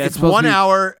goes. Oh, dude, that's it's supposed 1 to be-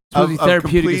 hour Supposed to of be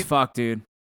therapeutic as complete, fuck, dude.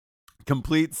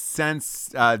 complete sense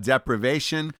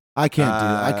deprivation. I can't do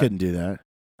that. I couldn't do that.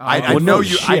 I well, know no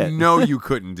you. shit. I know you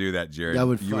couldn't do that, Jared. That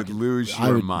would you would fucking- lose I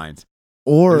your would- mind.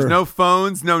 Or There's no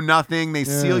phones, no nothing. They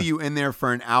seal Yeah. you in there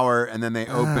for an hour and then they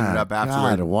open it up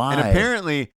afterward. God, why? And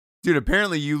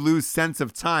apparently you lose sense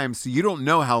of time, so you don't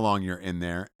know how long you're in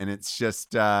there, and it's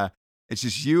just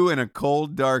you in a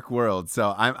cold, dark world.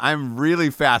 So I'm really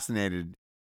fascinated.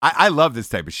 I love this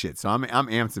type of shit, so I'm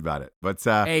amped about it. But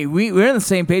Hey, we're on the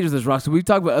same page with this, Rock. So we've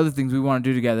talked about other things we want to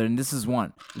do together, and this is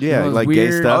one. Yeah, You know, like weird-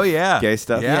 gay stuff. Oh, yeah. Gay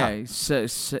stuff. Yeah. So,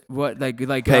 what like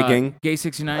Pegging. Gay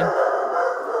 69.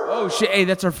 Oh shit! Hey,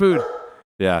 that's our food.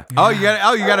 Yeah. you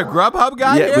got a Grubhub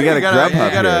guy Yeah, here? we got a You got Grubhub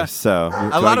you got here. So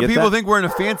A lot of people think we're in a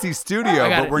fancy studio, I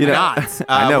got but it. we're You know, not.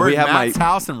 I know, We're we at have Matt's my-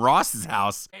 house and Ross's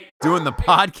house doing the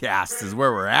podcast is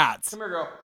where we're at.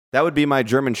 that would be my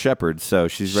German Shepherd. So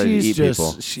she's ready to eat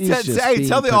people. She's Hey, just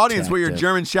tell the being audience what your protective.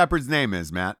 German Shepherd's name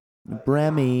is, Matt.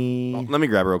 Bremmy. Let me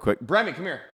grab her real quick. Bremy, come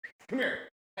here.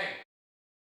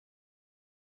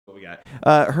 What we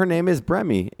got? Her name is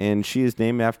Bremy, and she is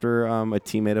named after a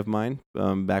teammate of mine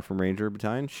back from Ranger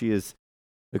Battalion. She is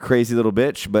a crazy little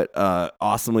bitch, but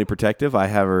awesomely protective. I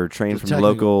have her trained from the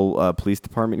local police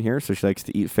department here, so she likes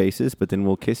to eat faces, but then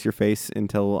we'll kiss your face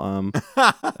until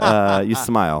you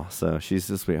smile. So she's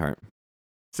a sweetheart.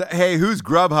 So, hey, whose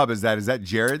Grubhub is that? Is that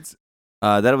Jared's?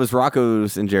 That was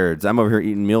Rocco's and Jared's. I'm over here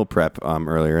eating meal prep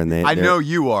earlier, and I know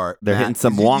you are. they're Matt, hitting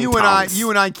some 'cause wontons. you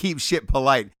and I keep shit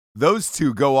polite. Those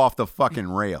two go off the fucking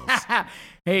rails.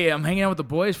 Hey, I'm hanging out with the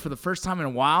boys for the first time in a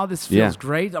while. This feels Yeah.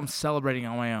 great. I'm celebrating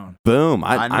on my own. Boom.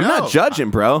 I I'm know. not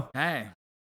judging, bro. Hey,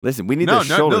 Listen, we need No, those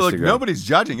shoulders look, to grow. nobody's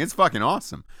judging. It's fucking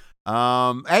awesome.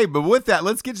 Hey, but with that,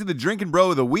 let's get to the Drinking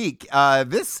Bro of the week.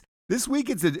 This week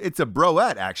it's a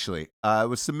broette actually. It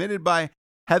was submitted by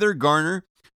Heather Garner.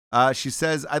 She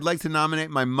says, "I'd like to nominate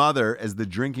my mother as the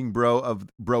Drinking Bro of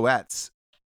broette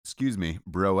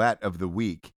of the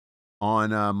week.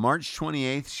 On March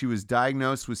 28th, she was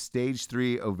diagnosed with stage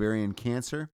 3 ovarian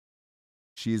cancer.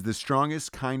 She is the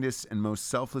strongest, kindest, and most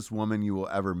selfless woman you will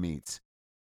ever meet.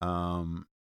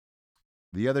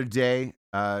 The other day,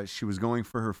 she was going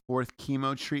for her 4th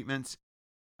chemo treatment.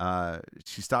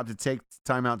 She stopped to take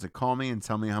time out to call me and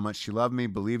tell me how much she loved me,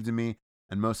 believed in me,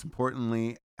 and most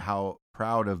importantly, how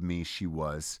proud of me she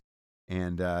was.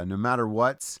 And no matter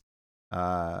what,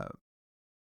 God,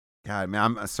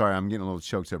 man, I'm sorry, I'm getting a little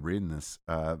choked up reading this.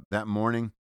 That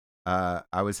morning,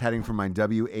 I was heading for my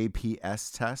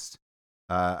WAPS test.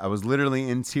 I was literally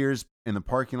in tears in the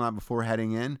parking lot before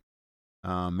heading in.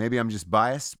 Maybe I'm just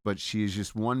biased, but she is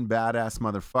just one badass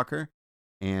motherfucker.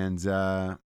 And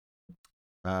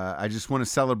I just want to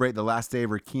celebrate the last day of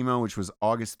her chemo, which was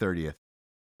August 30th.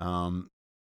 And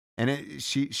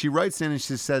she writes in and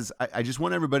she says, I just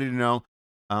want everybody to know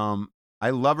I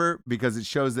love her because it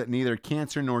shows that neither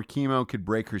cancer nor chemo could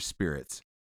break her spirits.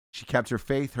 She kept her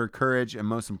faith, her courage, and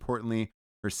most importantly,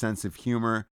 her sense of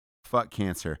humor. Fuck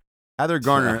cancer. Heather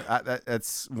Garner,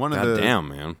 that's one of the... Damn,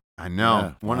 man. I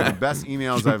know. Yeah. One of the best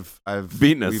emails I've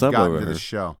beating us we've up gotten over to her. the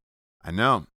show. I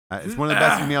know. It's one of the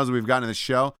best emails we've gotten to the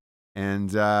show.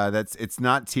 And it's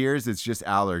not tears, it's just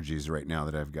allergies right now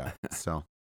that I've got. So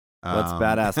that's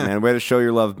badass, man. Way to show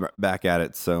your love back at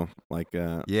it. So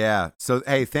yeah. So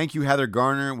hey, thank you, Heather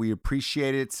Garner. We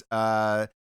appreciate it.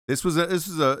 This was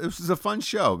a fun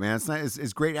show, man. It's nice.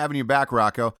 It's great having you back,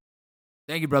 Rocco.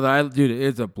 Thank you, brother. Dude,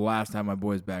 it's a blast to have my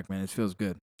boys back, man. It feels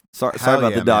good. Sorry Hell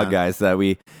about yeah, the dog, man. guys. That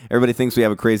everybody thinks we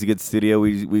have a crazy good studio.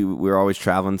 We're always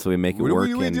traveling, so we make it work.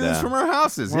 We and, do this from our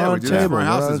houses. We're Yeah, on we do this from our table. We're on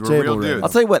houses. a We're real table right dudes. I'll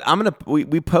tell you what.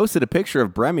 We posted a picture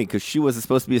of Bremy because she was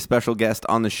supposed to be a special guest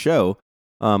on the show,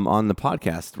 on the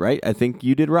podcast, right? I think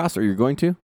you did, Ross. Or you're going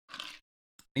to?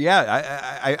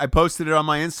 Yeah, I posted it on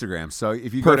my Instagram. So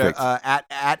if you Perfect. go to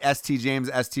at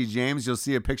STJames, you'll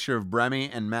see a picture of Bremy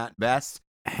and Matt Best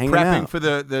Hanging prepping out. for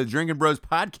the Drinking Bros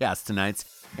podcast tonight.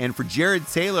 And for Jared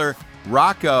Taylor,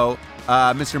 Rocco,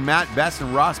 Mr. Matt Best,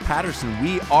 and Ross Patterson,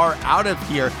 we are out of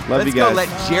here. Love Let's you go guys.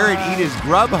 let Jared eat his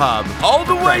Grubhub. All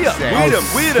the way up. Christ's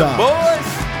sake. We them boys.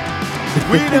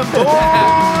 We them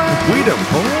boys. We them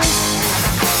boys.